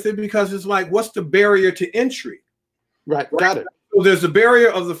rock with it because it's like, what's the barrier to entry? Got it. So there's the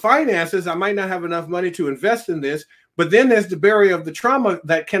barrier of the finances. I might not have enough money to invest in this, but then there's the barrier of the trauma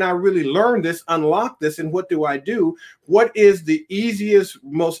that, can I really learn this, unlock this, and what do I do? What is the easiest,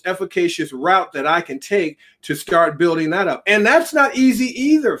 most efficacious route that I can take to start building that up? And that's not easy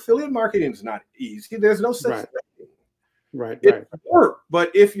either. Affiliate marketing is not easy. There's no such thing. It's work.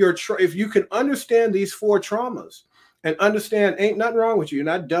 But if you can understand these 4 traumas and understand, ain't nothing wrong with you. You're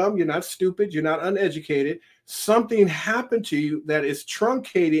not dumb. You're not stupid. You're not uneducated. Something happened to you that is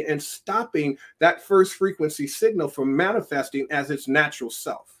truncating and stopping that first frequency signal from manifesting as its natural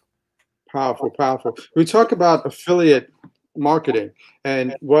self. Powerful, powerful. We talk about affiliate marketing,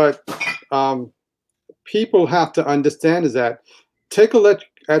 and what people have to understand is that, take a look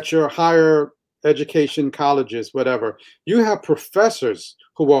at your higher education colleges, whatever. You have professors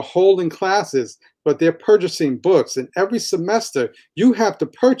who are holding classes, but they're purchasing books, and every semester you have to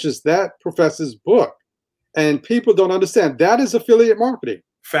purchase that professor's book. And people don't understand that is affiliate marketing.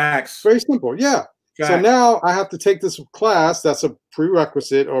 Facts. Very simple. Yeah. Facts. So now I have to take this class that's a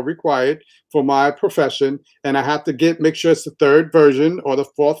prerequisite or required for my profession, and I have to make sure it's the 3rd version or the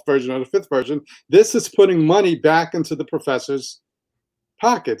 4th version or the 5th version. This is putting money back into the professor's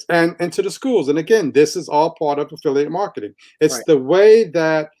pockets and into the schools. And again, this is all part of affiliate marketing. It's the way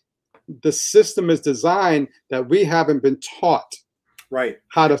that the system is designed that we haven't been taught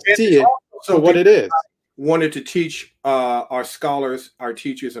how to see it for what it is. Wanted to teach our scholars, our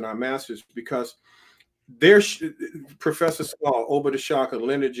teachers, and our masters, because there's Professor Small, Obadiah Shaka,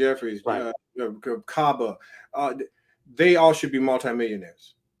 Linda Jeffries, Kaba, they all should be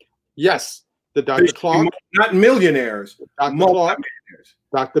multimillionaires. Yes, the Dr. Clark, not millionaires, multimillionaires.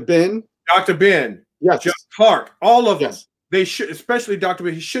 Dr. Ben, yes, John Clark, all of them. They should, especially Dr.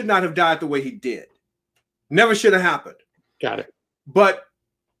 Ben. He should not have died the way he did. Never should have happened. Got it. But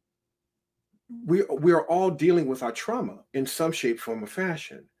we are all dealing with our trauma in some shape, form, or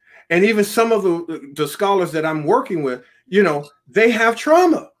fashion. And even some of the scholars that I'm working with, you know, they have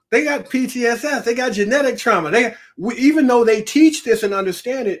trauma. They got PTSS. They got genetic trauma. Even though they teach this and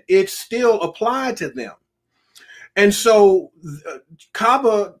understand it, it's still applied to them. And so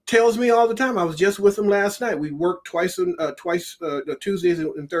Kaba tells me all the time. I was just with him last night. We worked twice Tuesdays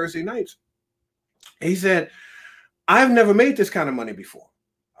and Thursday nights. He said, I've never made this kind of money before.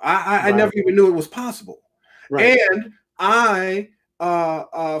 I never even knew it was possible. Right. And I,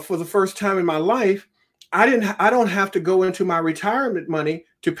 for the first time in my life, I don't have to go into my retirement money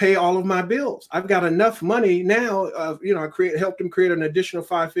to pay all of my bills. I've got enough money now. I helped him create an additional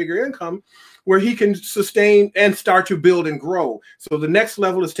 5-figure income where he can sustain and start to build and grow. So the next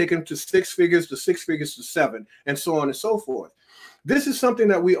level is taken to 6 figures, to 6 figures, to 7, and so on and so forth. This is something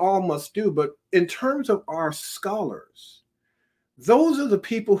that we all must do. But in terms of our scholars, those are the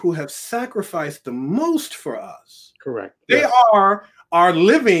people who have sacrificed the most for us. Correct. They are our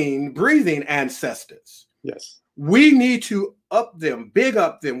living, breathing ancestors. Yes. We need to up them, big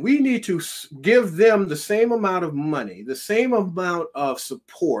up them. We need to give them the same amount of money, the same amount of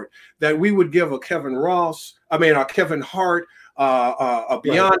support that we would give a Kevin Hart, a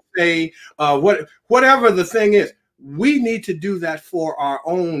Beyonce, whatever the thing is. We need to do that for our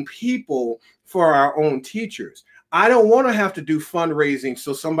own people, for our own teachers. I don't want to have to do fundraising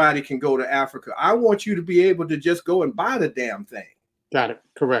so somebody can go to Africa. I want you to be able to just go and buy the damn thing. Got it.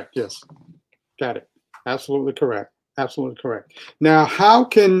 Correct. Yes. Got it. Absolutely correct. Absolutely correct. Now, how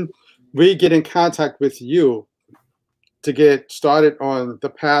can we get in contact with you to get started on the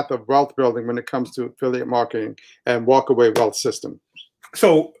path of wealth building when it comes to affiliate marketing and walkaway wealth system?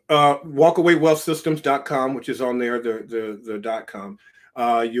 So walkawaywealthsystems.com, which is on there, the .com,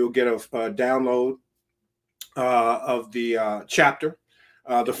 you'll get a download of the chapter,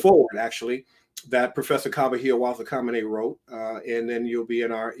 the forward actually, that Professor Kaba Hiawatha Kamene wrote, and then you'll be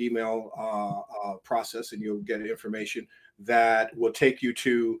in our email process, and you'll get information that will take you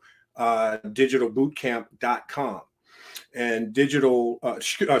to digitalbootcamp.com and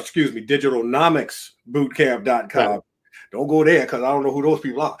digitalnomicsbootcamp.com. Don't go there because I don't know who those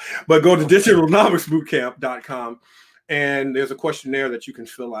people are, but go to digitalnomicsbootcamp.com. And there's a questionnaire that you can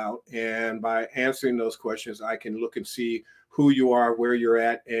fill out. And by answering those questions, I can look and see who you are, where you're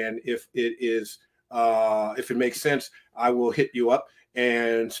at. And if it makes sense, I will hit you up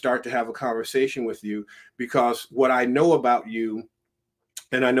and start to have a conversation with you, because what I know about you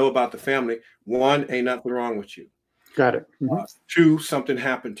and I know about the family, 1, ain't nothing wrong with you. Got it. Mm-hmm. 2, something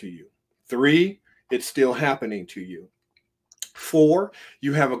happened to you. 3, it's still happening to you. 4,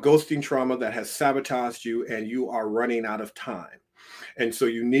 you have a ghosting trauma that has sabotaged you and you are running out of time. And so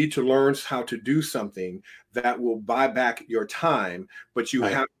you need to learn how to do something that will buy back your time, but you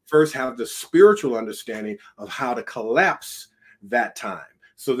have to first have the spiritual understanding of how to collapse that time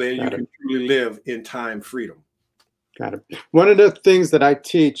so then you can truly live in time freedom. Got it. One of the things that I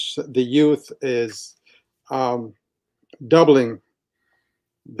teach the youth is doubling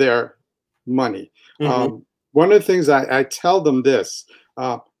their money. Mm-hmm. One of the things I tell them this,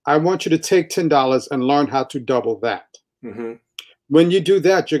 I want you to take $10 and learn how to double that. Mm-hmm. When you do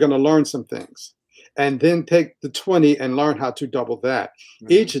that, you're going to learn some things. And then take the 20 and learn how to double that.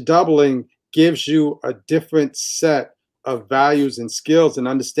 Mm-hmm. Each doubling gives you a different set of values and skills and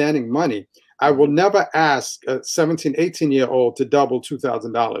understanding money. I will never ask a 17, 18-year-old to double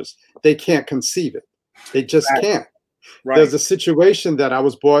 $2,000. They can't conceive it. They just can't. Right. There's a situation that I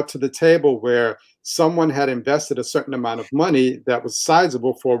was brought to the table where someone had invested a certain amount of money that was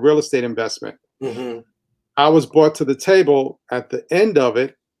sizable for a real estate investment. Mm-hmm. I was brought to the table. At the end of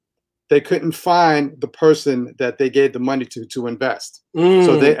it, they couldn't find the person that they gave the money to invest.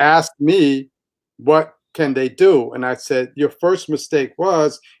 So they asked me, what can they do? And I said, your first mistake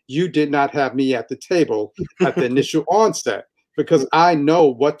was you did not have me at the table at the initial onset, because I know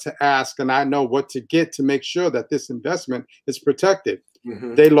what to ask and I know what to get to make sure that this investment is protected.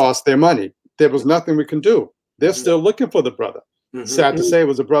 Mm-hmm. They lost their money. There was nothing we can do. They're still looking for the brother. Mm-hmm. Sad to say, it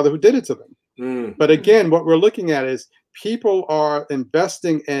was a brother who did it to them. Mm-hmm. But again, what we're looking at is people are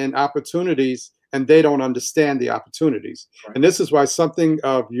investing in opportunities and they don't understand the opportunities. Right. And this is why something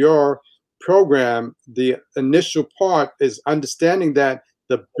of your program, the initial part is understanding that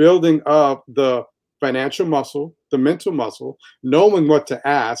the building of the financial muscle, the mental muscle, knowing what to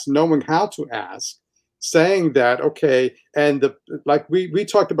ask, knowing how to ask, saying that, okay, and like we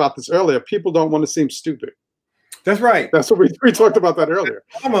talked about this earlier, people don't want to seem stupid. That's right. That's what we talked about that earlier.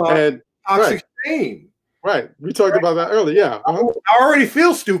 And toxic shame. Right. We talked about that earlier. Yeah. I already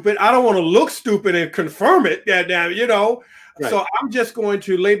feel stupid. I don't want to look stupid and confirm it. You know. Right. So I'm just going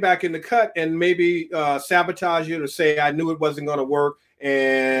to lay back in the cut and maybe sabotage you to say I knew it wasn't going to work.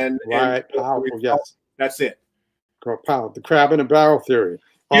 And powerful. Yes. That's it. Power. The crab in a barrel theory.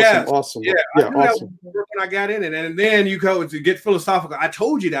 Awesome, Yes. awesome. Yeah, Yeah, I knew that awesome. would work when I got in it. And then you go to get philosophical. I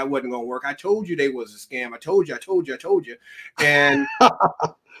told you that wasn't going to work. I told you they was a scam. I told you. And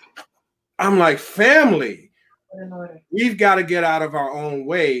I'm like, family, we've got to get out of our own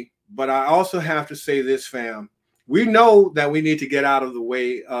way. But I also have to say this, fam. We know that we need to get out of the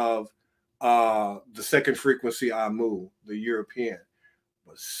way of the second frequency Amu, the European.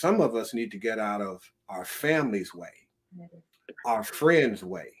 But some of us need to get out of our family's way, our friends'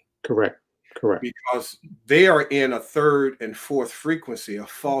 way. Correct. Because they are in a third and fourth frequency, a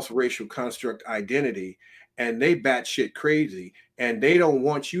false racial construct identity, and they batshit crazy, and they don't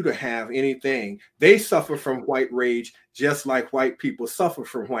want you to have anything. They suffer from white rage just like white people suffer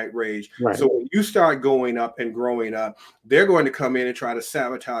from white rage. Right. So when you start going up and growing up, they're going to come in and try to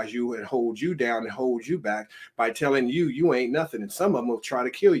sabotage you and hold you down and hold you back by telling you you ain't nothing. And some of them will try to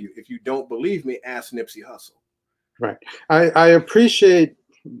kill you. If you don't believe me, ask Nipsey Hussle. Right. I appreciate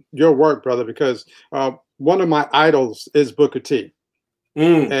your work, brother, because one of my idols is Booker T.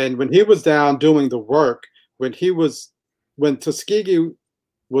 And when he was down doing the work, when Tuskegee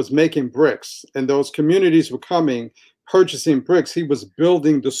was making bricks and those communities were coming, purchasing bricks, he was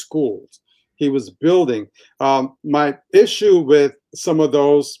building the schools. He was building. My issue with some of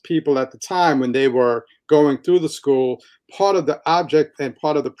those people at the time when they were going through the school, part of the object and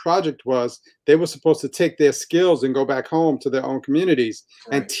part of the project was they were supposed to take their skills and go back home to their own communities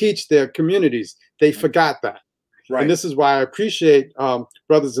and teach their communities. They forgot that. And this is why I appreciate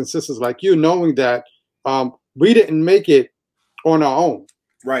brothers and sisters like you knowing that we didn't make it on our own.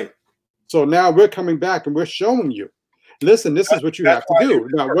 Right. So now we're coming back and we're showing you, listen, this is what you have to do.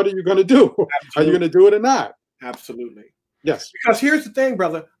 Now, what are you going to do? Absolutely. Are you going to do it or not? Absolutely. Yes. Because here's the thing,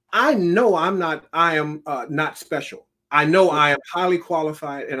 brother. I know I am not special. I know I am highly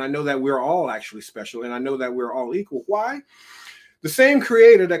qualified, and I know that we're all actually special, and I know that we're all equal. Why? The same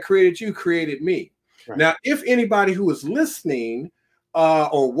creator that created you created me. Right. Now, if anybody who is listening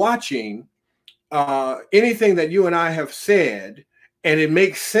or watching anything that you and I have said, and it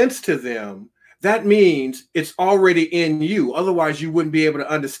makes sense to them, that means it's already in you. Otherwise, you wouldn't be able to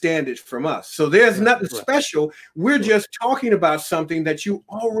understand it from us. So there's nothing special. We're just talking about something that you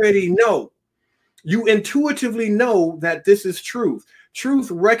already know. You intuitively know that this is truth.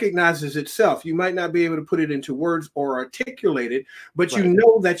 Truth recognizes itself. You might not be able to put it into words or articulate it, but you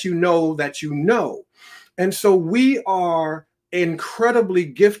know that you know that you know. And so we are incredibly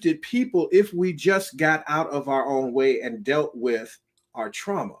gifted people if we just got out of our own way and dealt with our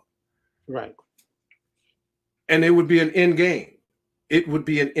trauma. Right. And it would be an end game. It would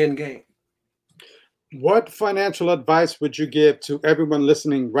be an end game. What financial advice would you give to everyone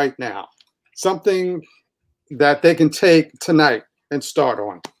listening right now? Something that they can take tonight and start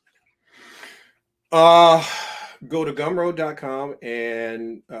on. Go to gumroad.com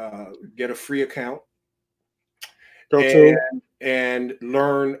and get a free account. And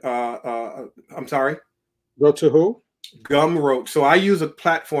learn. I'm sorry. Go to who? Gumroad. So I use a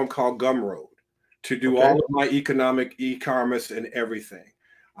platform called Gumroad to do all of my economic e-commerce and everything.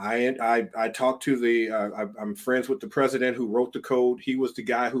 I talked to I'm friends with the president who wrote the code. He was the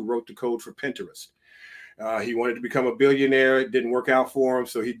guy who wrote the code for Pinterest. He wanted to become a billionaire. It didn't work out for him.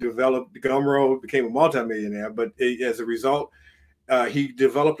 So he developed Gumroad, became a multimillionaire. But as a result, he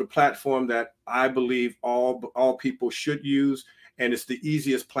developed a platform that I believe all people should use. And it's the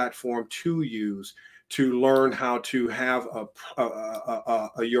easiest platform to use to learn how to have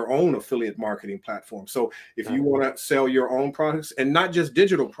your own affiliate marketing platform. So if you want to sell your own products, and not just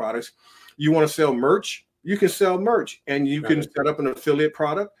digital products, you want to sell merch, you can sell merch, and you can set up an affiliate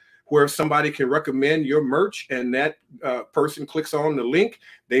product where somebody can recommend your merch, and that person clicks on the link,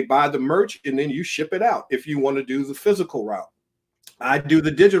 they buy the merch, and then you ship it out. If you want to do the physical route, I do the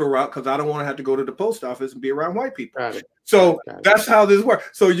digital route because I don't want to have to go to the post office and be around white people. So that's how this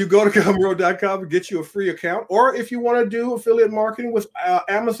works. So you go to gumroad.com and get you a free account. Or if you want to do affiliate marketing with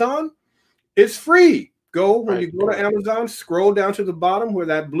Amazon, it's free. When you go to Amazon, scroll down to the bottom where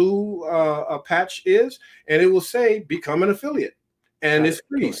that blue patch is, and it will say become an affiliate. And it's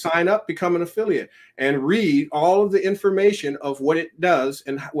free. Sign up, become an affiliate, and read all of the information of what it does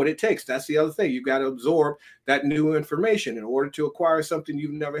and what it takes. That's the other thing. You've got to absorb that new information. In order to acquire something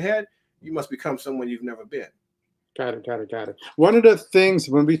you've never had, you must become someone you've never been. Got it. One of the things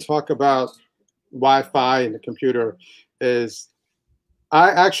when we talk about Wi-Fi and the computer is I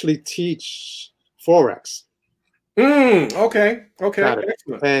actually teach Forex. Okay.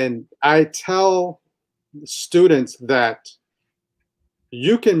 Excellent. And I tell students that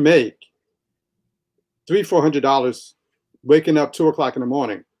you can make $300-400 waking up 2 o'clock in the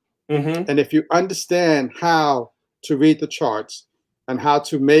morning. And if you understand how to read the charts, and how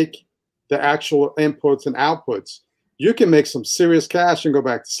to make the actual inputs and outputs, you can make some serious cash and go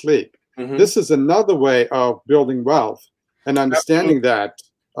back to sleep. This is another way of building wealth and understanding that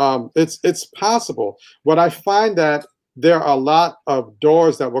it's possible. What I find that there are a lot of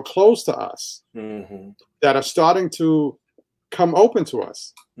doors that were closed to us that are starting to come open to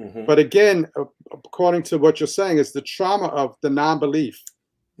us. But again, according to what you're saying, it's the trauma of the non-belief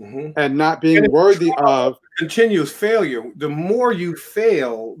and not being worthy of continuous failure. The more you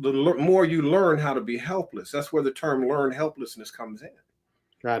fail, the more you learn how to be helpless. That's where the term learned helplessness comes in.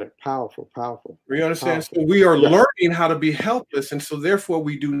 Got it. Powerful, powerful. You understand? Powerful. So we are learning how to be helpless, and so therefore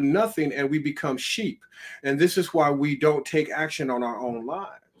we do nothing and we become sheep. And this is why we don't take action on our own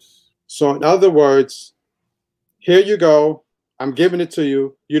lives. So in other words, here you go. I'm giving it to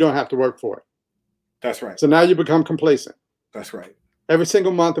you. You don't have to work for it. That's right. So now you become complacent. That's right. Every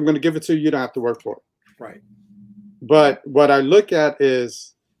single month, I'm going to give it to you. You don't have to work for it. Right. But what I look at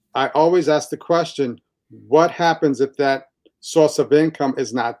is I always ask the question, what happens if that source of income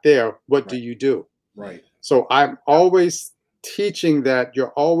is not there? What do you do? Right. So I'm always teaching that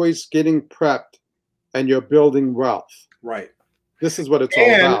you're always getting prepped and you're building wealth. Right. This is what it's all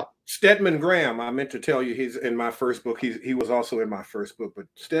about. Stedman Graham, I meant to tell you, he's in my first book. He was also in my first book, but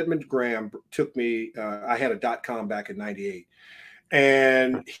Stedman Graham took me, I had a .com back in '98,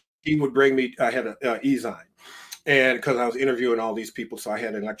 and he would bring me, I had a e-zine, and because I was interviewing all these people, so I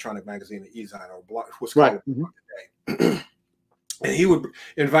had an electronic magazine, an e-zine, or blog, what's called today. And he would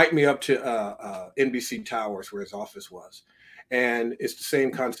invite me up to NBC Towers, where his office was, and it's the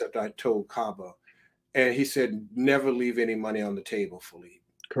same concept I told Kaba, and he said, never leave any money on the table, Philippe.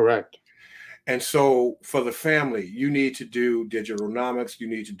 Correct. And so for the family, you need to do Digitalnomics, you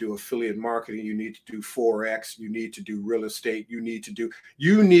need to do affiliate marketing, you need to do Forex, you need to do real estate, you need to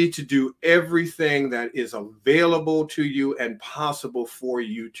do everything that is available to you and possible for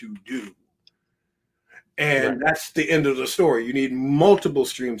you to do. And that's the end of the story. You need multiple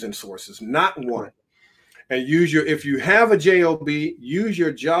streams and sources, not one. And if you have a JOB, use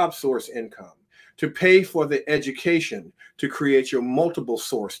your job source income to pay for the education to create your multiple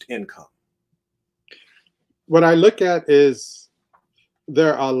sourced income. What I look at is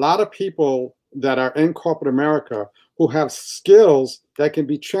there are a lot of people that are in corporate America who have skills that can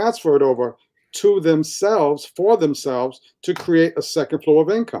be transferred over to themselves, for themselves, to create a second flow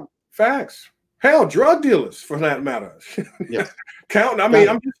of income. Facts. Hell, drug dealers, for that matter. Yes. Counting. I mean,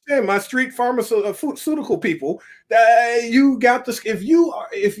 I'm just saying, my street pharmaceutical people, you got this. If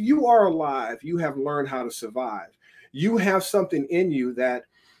you are alive, you have learned how to survive. You have something in you that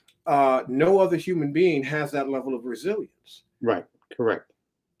no other human being has that level of resilience. Right. Correct.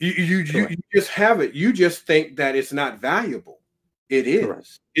 You just have it. You just think that it's not valuable. It is.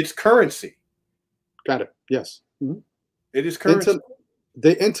 Correct. It's currency. Got it. Yes. It is currency.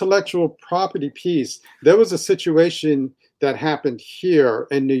 The intellectual property piece. There was a situation that happened here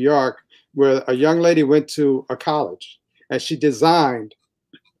in New York where a young lady went to a college and she designed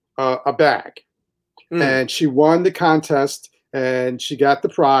a bag. And she won the contest and she got the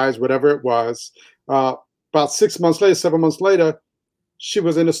prize, whatever it was. About 6 months later, 7 months later, she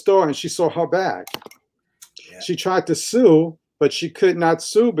was in the store and she saw her bag. Yeah. She tried to sue, but she could not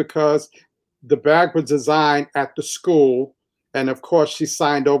sue because the bag was designed at the school. And of course, she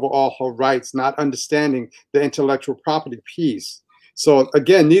signed over all her rights, not understanding the intellectual property piece. So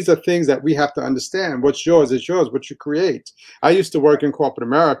again, these are things that we have to understand. What's yours is yours, what you create. I used to work in corporate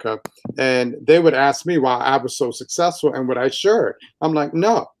America, and they would ask me why I was so successful and what I shared. I'm like,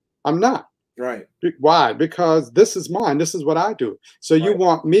 no, I'm not. Right. Why? Because this is mine. This is what I do. So you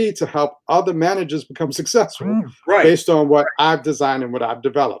want me to help other managers become successful based on what I've designed and what I've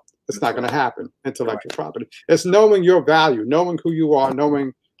developed. It's not going to happen. Intellectual property. It's knowing your value, knowing who you are,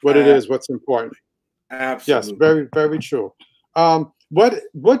 knowing what it is, what's important. Absolutely. Yes, very, very true.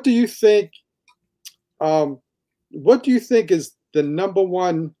 What do you think? What do you think is the number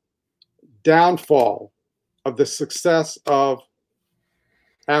one downfall of the success of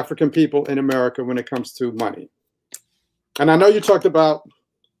African people in America when it comes to money? And I know you talked about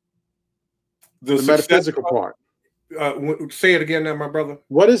the metaphysical part. Say it again now, my brother.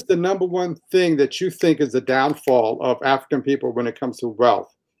 What is the number one thing that you think is the downfall of African people when it comes to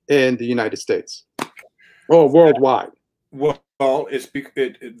wealth in the United States or worldwide? Well, it's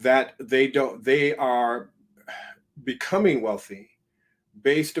that they are becoming wealthy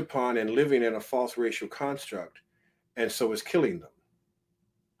based upon and living in a false racial construct, and so it's killing them.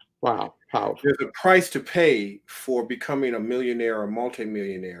 Wow, powerful. There's a price to pay for becoming a millionaire or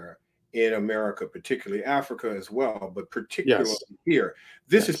multimillionaire in America, particularly Africa as well, but particularly here.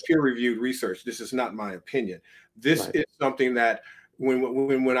 This is peer-reviewed research. This is not my opinion. This is something that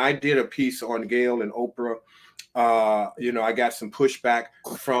when I did a piece on Gail and Oprah, I got some pushback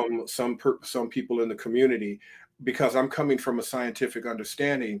from some people in the community, because I'm coming from a scientific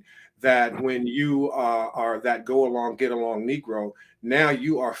understanding that when you are that go along, get along Negro, now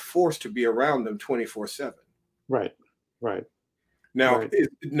you are forced to be around them 24/7. Right, right. Now,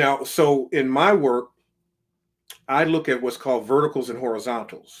 right. So in my work, I look at what's called verticals and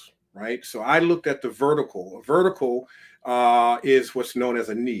horizontals, right? So I looked at the vertical. A vertical is what's known as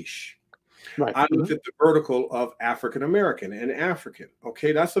a niche. Right. I looked at the vertical of African American and African.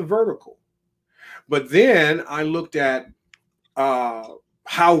 Okay, that's a vertical. But then I looked at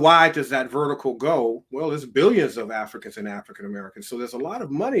how wide does that vertical go? Well, there's billions of Africans and African Americans. So there's a lot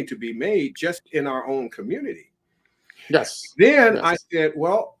of money to be made just in our own community. Yes. Then yes. I said,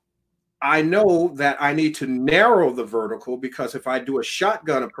 well, I know that I need to narrow the vertical, because if I do a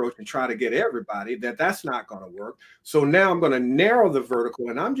shotgun approach and try to get everybody, that's not going to work. So now I'm going to narrow the vertical,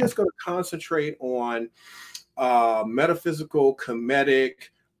 and I'm just going to concentrate on metaphysical, comedic,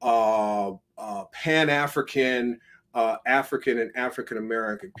 Pan-African, African and African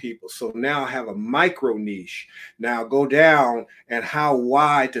American people. So now I have a micro niche. Now go down, and how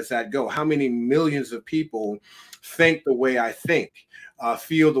wide does that go? How many millions of people think the way I think,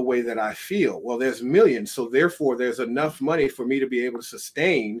 feel the way that I feel? Well, there's millions. So therefore, there's enough money for me to be able to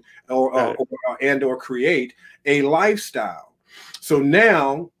sustain or create a lifestyle. So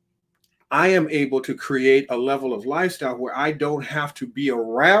now I am able to create a level of lifestyle where I don't have to be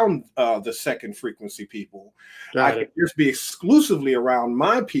around the second frequency people. I can just be exclusively around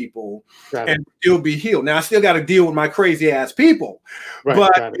my people and still be healed. Now, I still got to deal with my crazy ass people,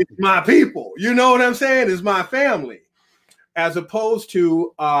 but it's my people. You know what I'm saying? It's my family. As opposed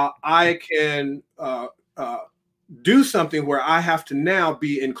to I can do something where I have to now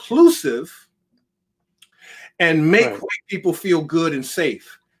be inclusive and make white people feel good and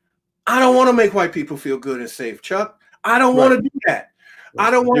safe. I don't want to make white people feel good and safe, Chuck. I don't want to do that.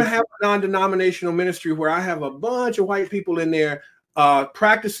 I don't want to have a non-denominational ministry where I have a bunch of white people in there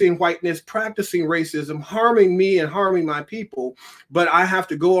practicing whiteness, practicing racism, harming me and harming my people, but I have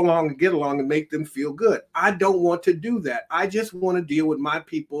to go along and get along and make them feel good. I don't want to do that. I just want to deal with my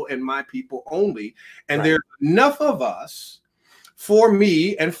people and my people only. And there's enough of us for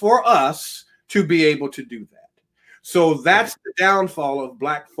me and for us to be able to do that. So that's the downfall of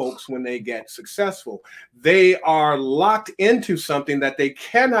Black folks when they get successful. They are locked into something that they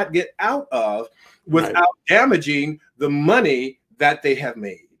cannot get out of without damaging the money that they have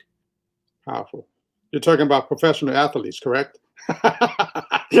made. Powerful. You're talking about professional athletes, correct?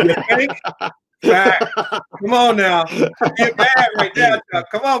 You think? Come on now. Get mad right there,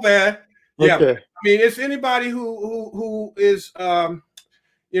 Chuck. Come on, man. Yeah. I mean, it's anybody who is, I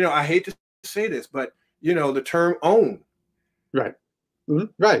hate to say this, but the term own. Right.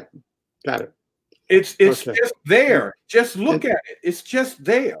 Right. Got it. It's just there. Just look at it. It's just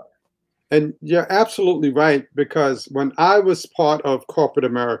there. And you're absolutely right, because when I was part of corporate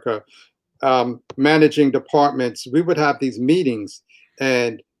America, managing departments, we would have these meetings.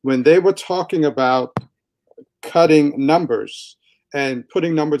 And when they were talking about cutting numbers and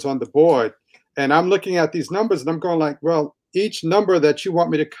putting numbers on the board, and I'm looking at these numbers and I'm going like, well, each number that you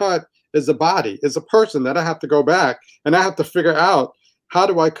want me to cut is a body, is a person that I have to go back and I have to figure out, how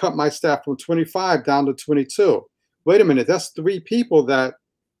do I cut my staff from 25 down to 22? Wait a minute, that's three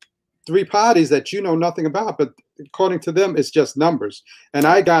parties that you know nothing about, but according to them, it's just numbers. And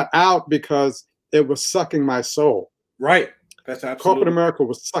I got out because it was sucking my soul. Right. That's absolutely. Corporate America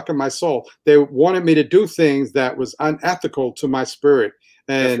was sucking my soul. They wanted me to do things that was unethical to my spirit.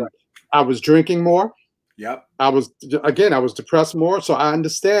 And I was drinking more. Yep. I was depressed more. So I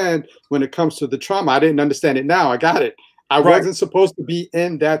understand when it comes to the trauma. I didn't understand it now. I got it. I wasn't supposed to be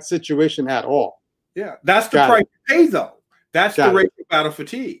in that situation at all. Yeah. That's the price you pay, though. That's the racial battle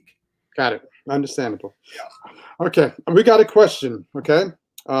fatigue. Got it. Understandable. Yeah. Okay. We got a question. Okay.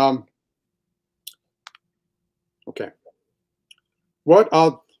 Okay. What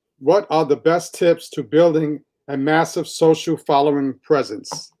are the best tips to building a massive social following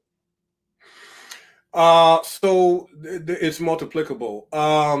presence? So it's multiplicable.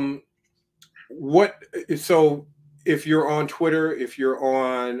 So if you're on Twitter, if you're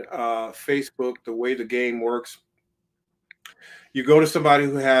on Facebook, the way the game works, you go to somebody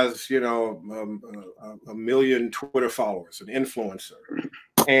who has, a million Twitter followers, an influencer,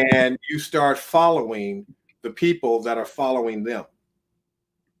 and you start following the people that are following them.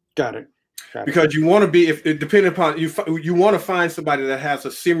 Got it. Because you want to be, depending upon you want to find somebody that has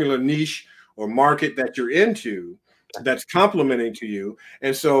a similar niche or market that you're into, that's complementing to you.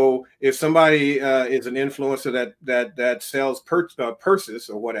 And so if somebody is an influencer that sells purses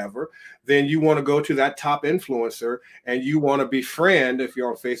or whatever, then you want to go to that top influencer and you want to befriend, if you're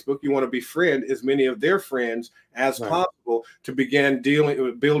on Facebook, you want to befriend as many of their friends as possible to begin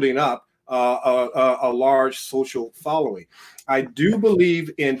building up a large social following. I do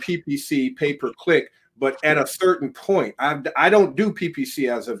believe in PPC, pay-per-click, but at a certain point, I don't do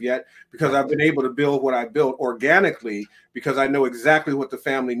PPC as of yet because I've been able to build what I built organically because I know exactly what the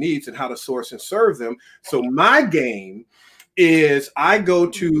family needs and how to source and serve them. So my game is I go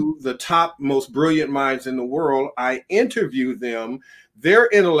to the top, most brilliant minds in the world. I interview them. Their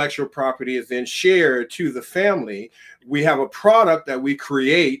intellectual property is then shared to the family. We have a product that we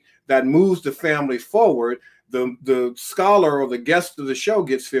create that moves the family forward. The scholar or the guest of the show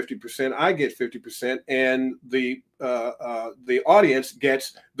gets 50%, I get 50%, and the audience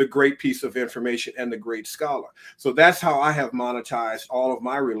gets the great piece of information and the great scholar. So that's how I have monetized all of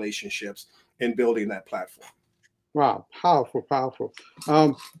my relationships in building that platform. Wow, powerful, powerful.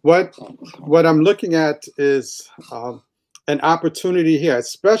 What I'm looking at is an opportunity here,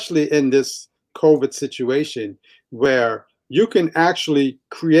 especially in this COVID situation, where you can actually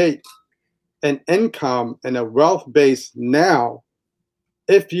create an income and a wealth base now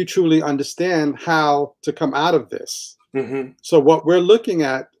if you truly understand how to come out of this. Mm-hmm. So what we're looking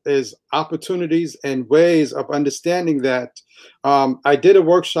at is opportunities and ways of understanding that. I did a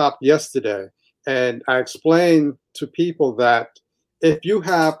workshop yesterday and I explained to people that if you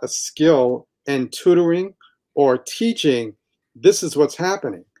have a skill in tutoring or teaching, this is what's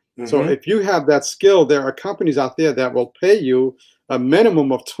happening. Mm-hmm. So if you have that skill, there are companies out there that will pay you a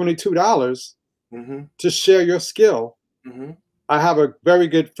minimum of $22 mm-hmm. to share your skill. Mm-hmm. I have a very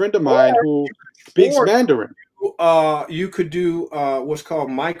good friend of mine who speaks Mandarin. You could do what's called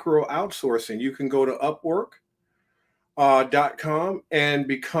micro outsourcing. You can go to Upwork.com and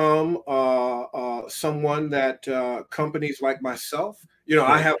become someone that companies like myself,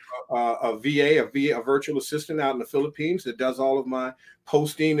 I have a VA, a virtual assistant out in the Philippines that does all of my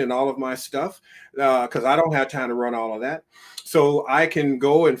posting and all of my stuff because I don't have time to run all of that. So I can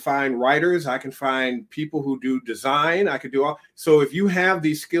go and find writers. I can find people who do design. I could do all. So if you have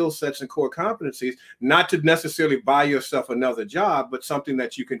these skill sets and core competencies, not to necessarily buy yourself another job, but something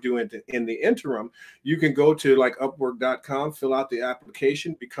that you can do in the interim, you can go to like Upwork.com, fill out the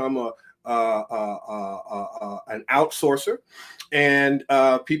application, become an outsourcer, and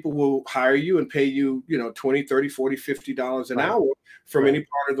people will hire you and pay you, $20, $30, $40, $50 an hour from any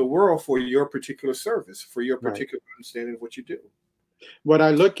part of the world for your particular service, for your particular understanding of what you do. What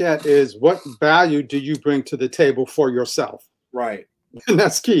I look at is what value do you bring to the table for yourself? Right. And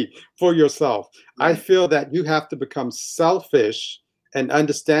that's key, for yourself. Right. I feel that you have to become selfish and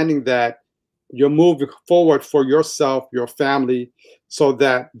understanding that you're moving forward for yourself, your family, so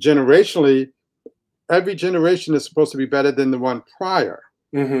that generationally, every generation is supposed to be better than the one prior.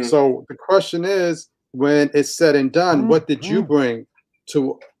 Mm-hmm. So the question is, when it's said and done, what did you bring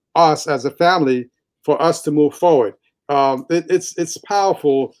to us as a family for us to move forward? It's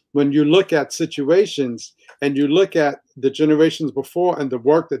powerful when you look at situations and you look at the generations before and the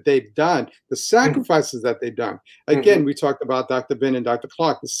work that they've done, the sacrifices that they've done. Again, we talked about Dr. Ben and Dr.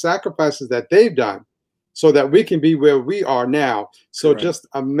 Clark, the sacrifices that they've done so that we can be where we are now. So just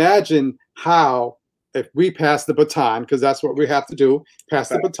imagine how, if we pass the baton, because that's what we have to do, pass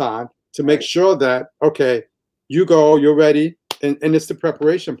the baton to make sure that, okay, you go, you're ready. And it's the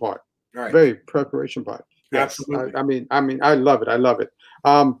preparation part, very preparation part. Yes. Absolutely. I mean, I love it. I love it.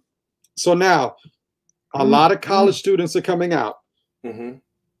 So now a lot of college students are coming out. Mm-hmm.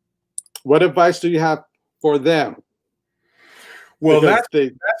 What advice do you have for them? Well, that's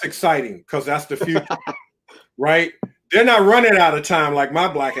exciting because that's the future, right? They're not running out of time like my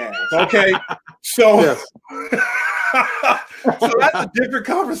black ass. Okay. So, so that's a different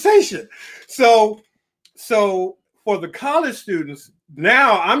conversation. So for the college students,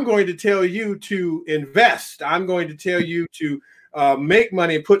 now I'm going to tell you to invest. I'm going to tell you to make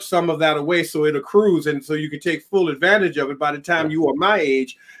money and put some of that away so it accrues and so you can take full advantage of it by the time you are my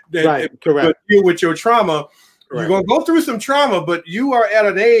age. Correct. Deal with your trauma. You're going to go through some trauma, but you are at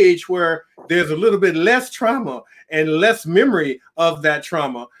an age where there's a little bit less trauma and less memory of that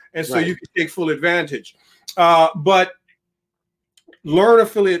trauma. And so you can take full advantage. But learn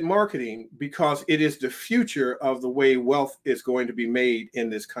affiliate marketing because it is the future of the way wealth is going to be made in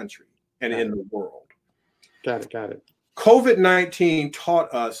this country and in the world. Got it. COVID-19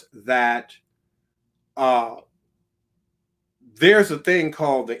 taught us that there's a thing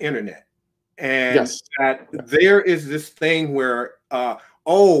called the internet. And that there is this thing where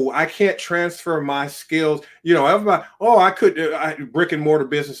Oh, I can't transfer my skills. You know, everybody, oh, I could, brick and mortar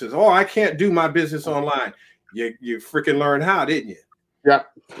businesses. Oh, I can't do my business online. You freaking learned how, didn't you? Yeah,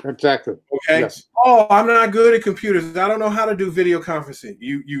 exactly. Okay. Yes. Oh, I'm not good at computers. I don't know how to do video conferencing.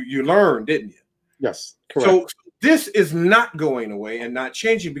 You learned, didn't you? Yes, correct. So this is not going away and not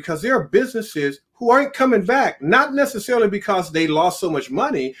changing, because there are businesses who aren't coming back, not necessarily because they lost so much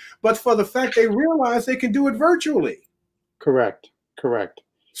money, but for the fact they realize they can do it virtually. Correct. Correct.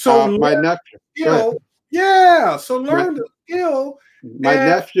 So my nephew, skill, yeah. So learn the skill. My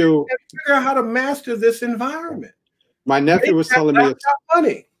nephew, and figure out how to master this environment. My nephew was telling me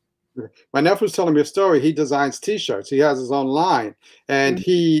money. My nephew was telling me a story. He designs T-shirts. He has his own line, and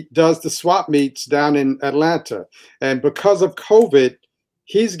he does the swap meets down in Atlanta. And because of COVID,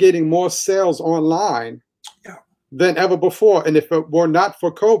 he's getting more sales online than ever before. And if it were not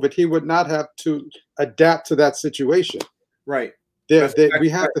for COVID, he would not have to adapt to that situation. Right. We have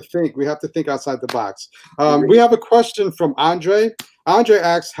to think. We have to think outside the box. We have a question from Andre. Andre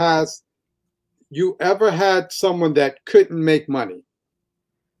asks, "Has you ever had someone that couldn't make money?"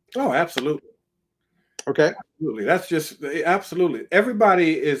 Oh, absolutely. Okay. Absolutely. That's just absolutely.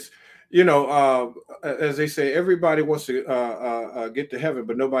 Everybody is, you know, as they say, everybody wants to get to heaven,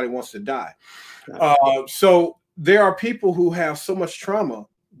 but nobody wants to die. So there are people who have so much trauma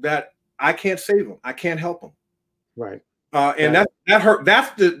that I can't save them. I can't help them. Right. And that hurt.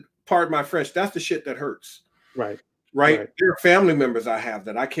 That's the part of my French. That's the shit that hurts. Right. Right. There are family members I have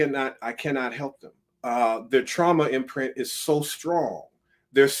that I cannot help them. Their trauma imprint is so strong.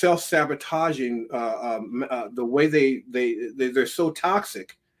 They're self-sabotaging. The way they're so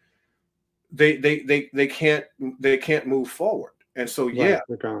toxic. They can't move forward. And so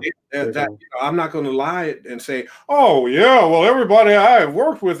I'm not going to lie and say, oh yeah, well everybody I have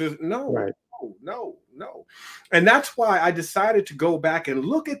worked with is no. And that's why I decided to go back and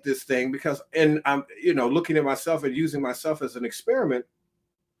look at this thing, because, and I'm, you know, looking at myself and using myself as an experiment.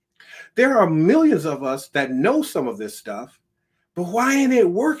 There are millions of us that know some of this stuff, but why ain't it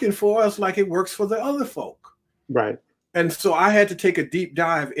working for us like it works for the other folk? Right. And so I had to take a deep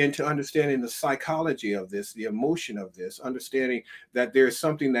dive into understanding the psychology of this, the emotion of this, understanding that there's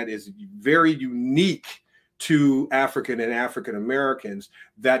something that is very unique to African and African Americans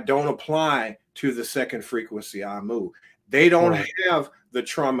that don't apply to the second frequency Amu. They don't have the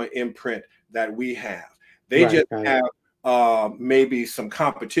trauma imprint that we have. They just have maybe some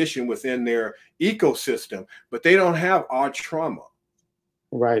competition within their ecosystem, but they don't have our trauma.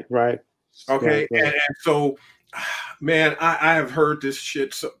 Right. Okay. And so, man, I have heard this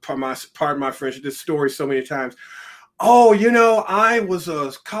shit, pardon my French, this story so many times. Oh, you know, I was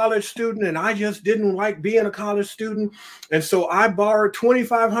a college student and I just didn't like being a college student. And so I borrowed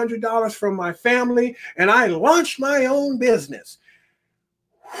 $2,500 from my family and I launched my own business.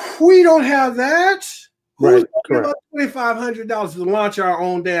 We don't have that. Who's talking about $2,500 to launch our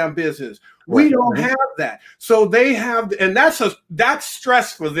own damn business? We don't have that. So they have, and that's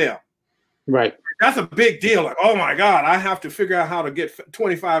stress for them. Right. That's a big deal. Like, oh my God, I have to figure out how to get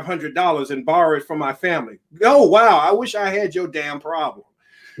 $2,500 and borrow it from my family. Oh, wow. I wish I had your damn problem.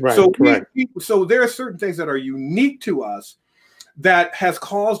 Right. So, so there are certain things that are unique to us that has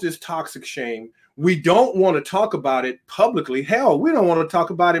caused this toxic shame. We don't want to talk about it publicly. Hell, we don't want to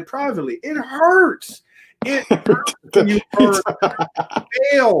talk about it privately. It hurts. It hurts when you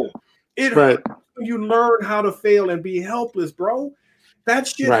fail. It hurts when you learn how to fail and be helpless, bro. That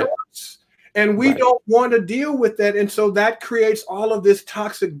shit hurts. And we don't want to deal with that. And so that creates all of this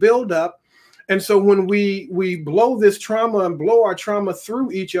toxic buildup. And so when we blow this trauma and blow our trauma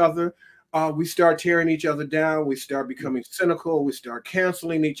through each other, we start tearing each other down. We start becoming cynical. We start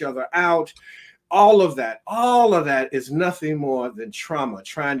canceling each other out. All of that is nothing more than trauma,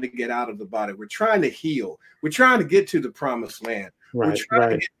 trying to get out of the body. We're trying to heal. We're trying to get to the promised land. We're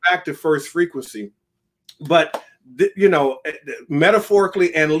trying to get back to first frequency. But, you know,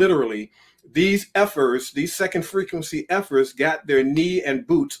 metaphorically and literally, these efforts, these second frequency efforts, got their knee and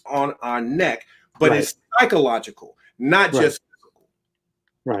boots on our neck, but it's psychological, not just physical.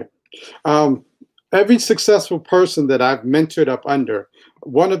 Right. Every successful person that I've mentored up under,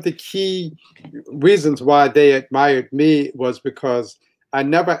 one of the key reasons why they admired me was because I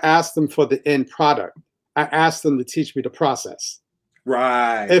never asked them for the end product. I asked them to teach me the process.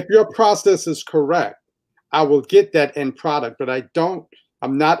 Right. If your process is correct, I will get that end product, but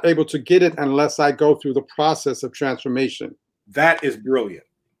I'm not able to get it unless I go through the process of transformation. That is brilliant.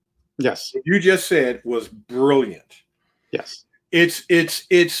 Yes. What you just said was brilliant. Yes.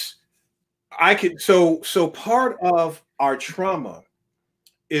 So part of our trauma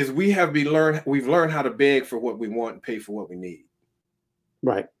is we've learned how to beg for what we want and pay for what we need.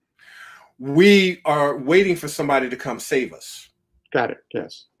 Right. We are waiting for somebody to come save us. Got it.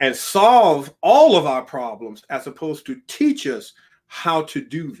 Yes. And solve all of our problems as opposed to teach us how to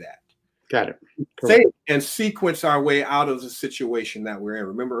do that. Got it. Think and sequence our way out of the situation that we're in.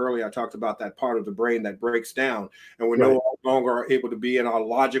 Remember earlier I talked about that part of the brain that breaks down and we're no longer able to be in our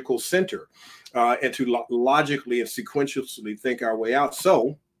logical center and to logically and sequentially think our way out.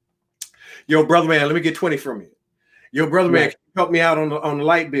 So, yo, brother man, let me get 20 from you. Yo, brother man, can you help me out on the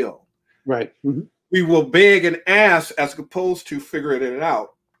light bill? Right. Mm-hmm. We will beg and ask as opposed to figuring it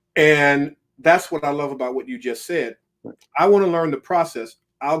out. And that's what I love about what you just said. Right. I want to learn the process.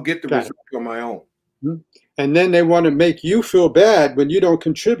 I'll get the result on my own. Mm-hmm. And then they want to make you feel bad when you don't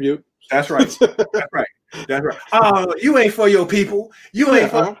contribute. That's right. That's right. That's right. Oh, you ain't for your people. You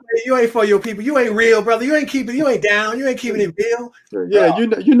ain't for your people. You ain't real, brother. You ain't keeping. You ain't down. You ain't keeping it real. Yeah,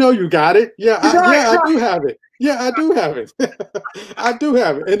 you know you got it. Yeah, I do have it. Yeah, I do have it. I do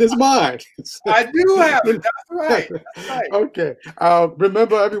have it, and it's mine. I do have it. That's right. That's right. Okay.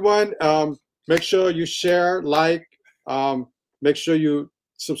 Remember, everyone. Make sure you share, like. Make sure you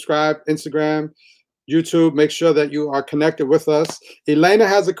subscribe. Instagram, YouTube. Make sure that you are connected with us. Elena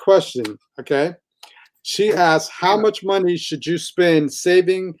has a question. Okay. She asks, how much money should you spend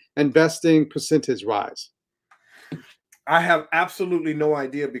saving, investing, percentage-wise? I have absolutely no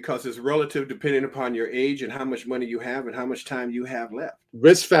idea because it's relative depending upon your age and how much money you have and how much time you have left.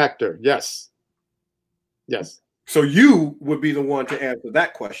 Risk factor, yes. Yes. So you would be the one to answer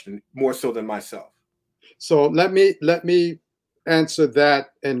that question more so than myself. So let me answer that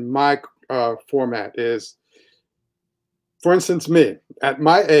in my format is, for instance, me, at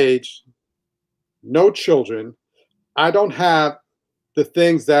my age, no children, I don't have the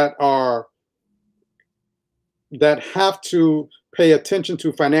things that have to pay attention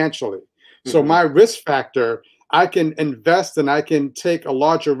to financially. Mm-hmm. So my risk factor, I can invest and I can take a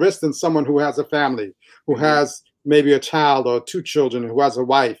larger risk than someone who has a family, who mm-hmm. has maybe a child or 2 children, who has a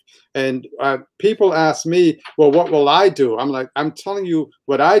wife. And people ask me, well, what will I do? I'm like, I'm telling you,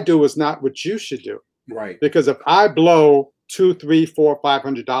 what I do is not what you should do. Right. Because if I blow $200, $300, $400,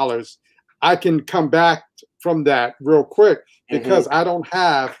 $500, I can come back from that real quick because mm-hmm. I don't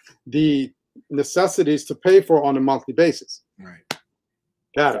have the necessities to pay for on a monthly basis. Right.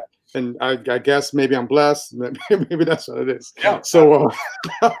 Got it. And I guess maybe I'm blessed. Maybe that's what it is. Yeah. So,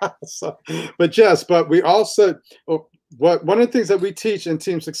 but we also, one of the things that we teach in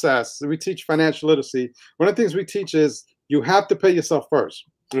team success, we teach financial literacy. One of the things we teach is you have to pay yourself first.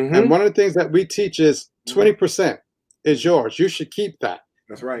 Mm-hmm. And one of the things that we teach is 20% is yours. You should keep that.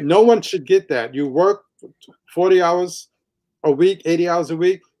 That's right. No one should get that. You work 40 hours a week, 80 hours a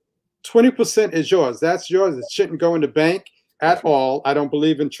week. 20% is yours. That's yours. It shouldn't go in the bank at all. I don't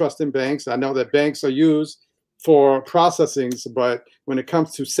believe in trusting banks. I know that banks are used for processing, but when it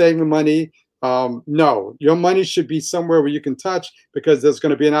comes to saving money, no, your money should be somewhere where you can touch because there's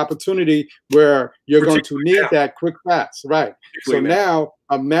going to be an opportunity where you're going to need that quick fast. Right. So now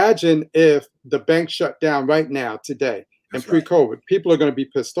imagine if the bank shut down right now today and pre-COVID, people are going to be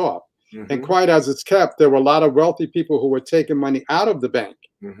pissed off. Mm-hmm. And quite as it's kept, there were a lot of wealthy people who were taking money out of the bank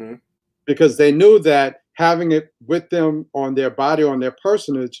mm-hmm. because they knew that having it with them on their body, on their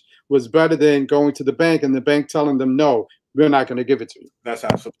personage, was better than going to the bank and the bank telling them, no, we're not going to give it to you. That's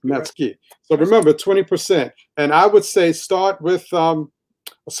absolutely and that's key. So remember, 20%. And I would say start with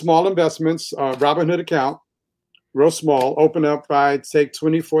small investments, Robinhood account, real small, open up by, take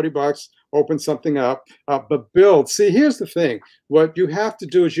 20, 40 bucks, open something up, but build. See, here's the thing. What you have to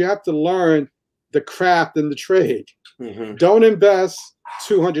do is you have to learn the craft and the trade. Mm-hmm. Don't invest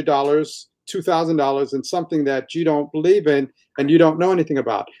 $200, $2,000 in something that you don't believe in and you don't know anything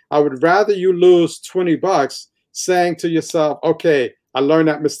about. I would rather you lose 20 bucks saying to yourself, okay, I learned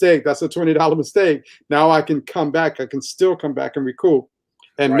that mistake. That's a $20 mistake. Now I can come back. I can still come back and recoup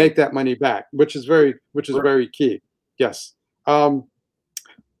and make that money back, which is very key. Yes.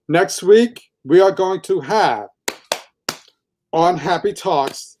 Next week, we are going to have on HAPI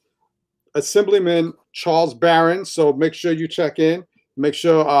Talks, Assemblyman Charles Barron. So make sure you check in. Make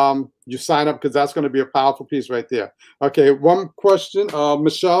sure you sign up because that's going to be a powerful piece right there. Okay, one question,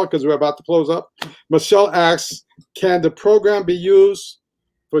 Michelle, because we're about to close up. Michelle asks, can the program be used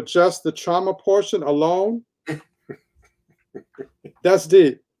for just the trauma portion alone? That's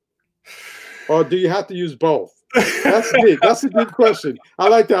deep. Or do you have to use both? That's deep. That's a good question. I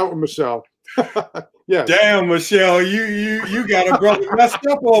like that one, Michelle. Yeah. Damn, Michelle, you got a brother messed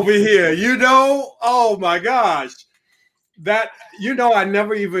up over here. You know? Oh my gosh. That, I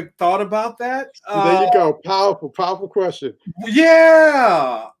never even thought about that. There you go. Powerful question.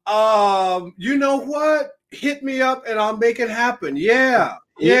 Yeah. You know what? hit me up and I'll make it happen. Yeah.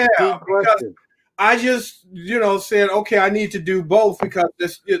 Yeah. Because I just, said, okay, I need to do both because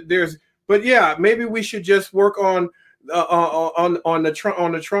but yeah, maybe we should just work on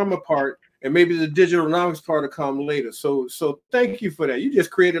the trauma part, and maybe the Digitalnomics part will come later. So thank you for that. You just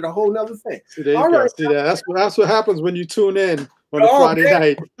created a whole nother thing. See, there you go. See that? That's what happens when you tune in on a Friday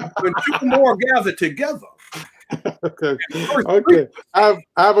night. When two more gather together. Okay. Okay. I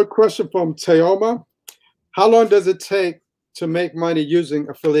have a question from Teoma. How long does it take to make money using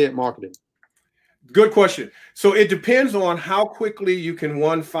affiliate marketing? Good question. So it depends on how quickly you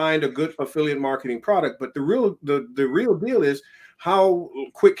can find a good affiliate marketing product, but the real deal is how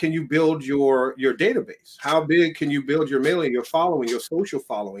quick can you build your database? How big can you build your mailing, your following, your social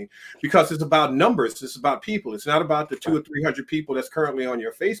following? Because it's about numbers. It's about people. It's not about the 200 or 300 people that's currently on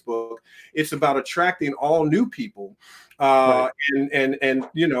your Facebook. It's about attracting all new people. Right. and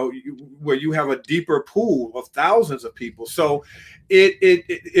where you have a deeper pool of thousands of people. So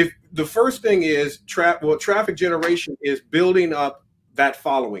if the first thing is traffic generation is building up that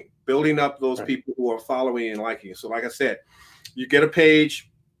following, building up those people who are following and liking it. So like I said, you get a page,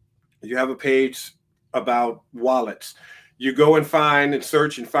 you have a page about wallets. You go and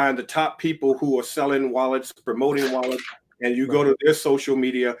search and find the top people who are selling wallets, promoting wallets, and you go to their social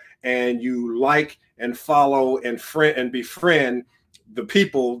media and you like and follow and befriend the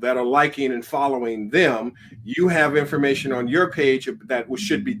people that are liking and following them. You have information on your page that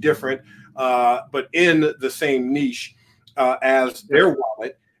should be different, but in the same niche as their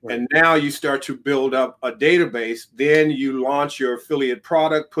wallet. And now you start to build up a database. Then you launch your affiliate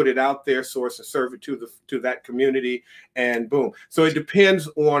product, put it out there, source and serve it to that community, and boom. So it depends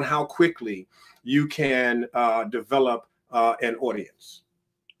on how quickly you can develop an audience.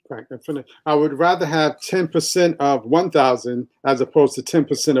 Right. I would rather have 10% of 1,000 as opposed to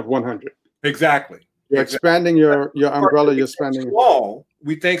 10% of 100. Exactly. You're expanding your umbrella. You're expanding. Small.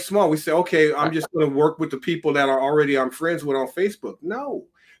 We think small. We say, okay, I'm just going to work with the people that I'm friends with on Facebook. No,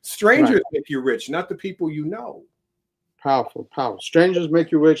 strangers make you rich, not the people you know. Powerful. Strangers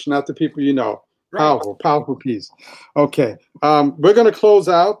make you rich, not the people you know. Powerful piece. Okay. We're going to close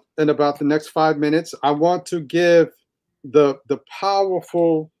out in about the next 5 minutes. I want to give the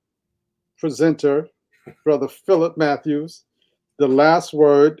powerful presenter, Brother Philippe Matthews, the last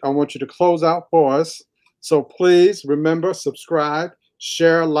word. I want you to close out for us. So please remember, subscribe,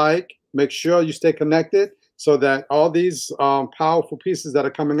 share, like, make sure you stay connected so that all these powerful pieces that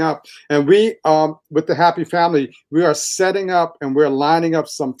are coming up. And we, with the HAPI family, we are setting up and we're lining up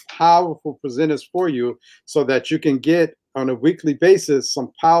some powerful presenters for you so that you can get on a weekly basis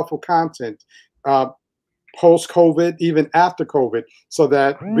some powerful content post-COVID, even after COVID, so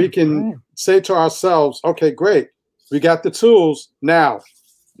that we can say to ourselves, okay, great, we got the tools. Now,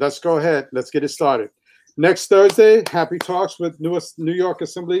 let's go ahead. Let's get it started. Next Thursday, HAPI Talks with New York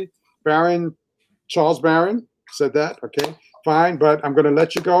Assembly, Charles Barron. Said that, okay, fine, but I'm going to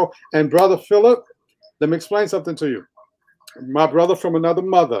let you go. And Brother Philip, let me explain something to you. My brother from another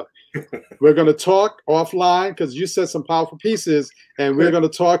mother. We're going to talk offline because you said some powerful pieces, and we're going to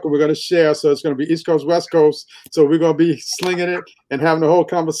talk and we're going to share. So it's going to be East Coast, West Coast. So we're going to be slinging it and having a whole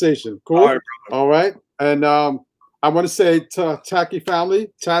conversation. Cool? All right. And I want to say to Tacky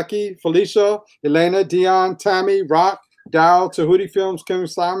family, Tacky, Felicia, Elena, Dion, Tammy, Rock, Dow, Tahuti Films, Kim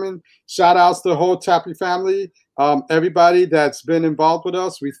Simon. Shout outs to the whole Tappy family. Everybody that's been involved with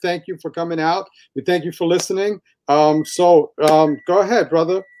us, we thank you for coming out. We thank you for listening. Go ahead,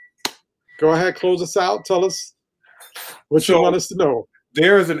 brother. Go ahead, close us out. Tell us what you want us to know.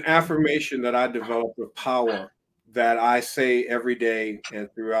 There is an affirmation that I developed of power that I say every day and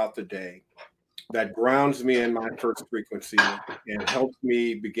throughout the day that grounds me in my first frequency and helps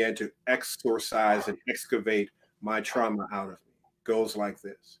me begin to exorcise and excavate my trauma out of me. Goes like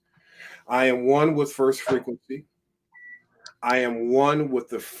this. I am one with first frequency. I am one with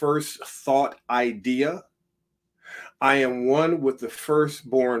the first thought idea. I am one with the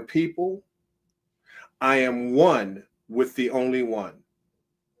firstborn people. I am one with the only one.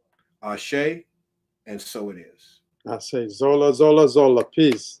 Ashe, and so it is. I say Zola, Zola, Zola.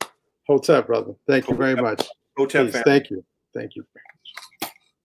 Peace. Hotep, brother. Thank you very much. Hotep. Thank you. Thank you.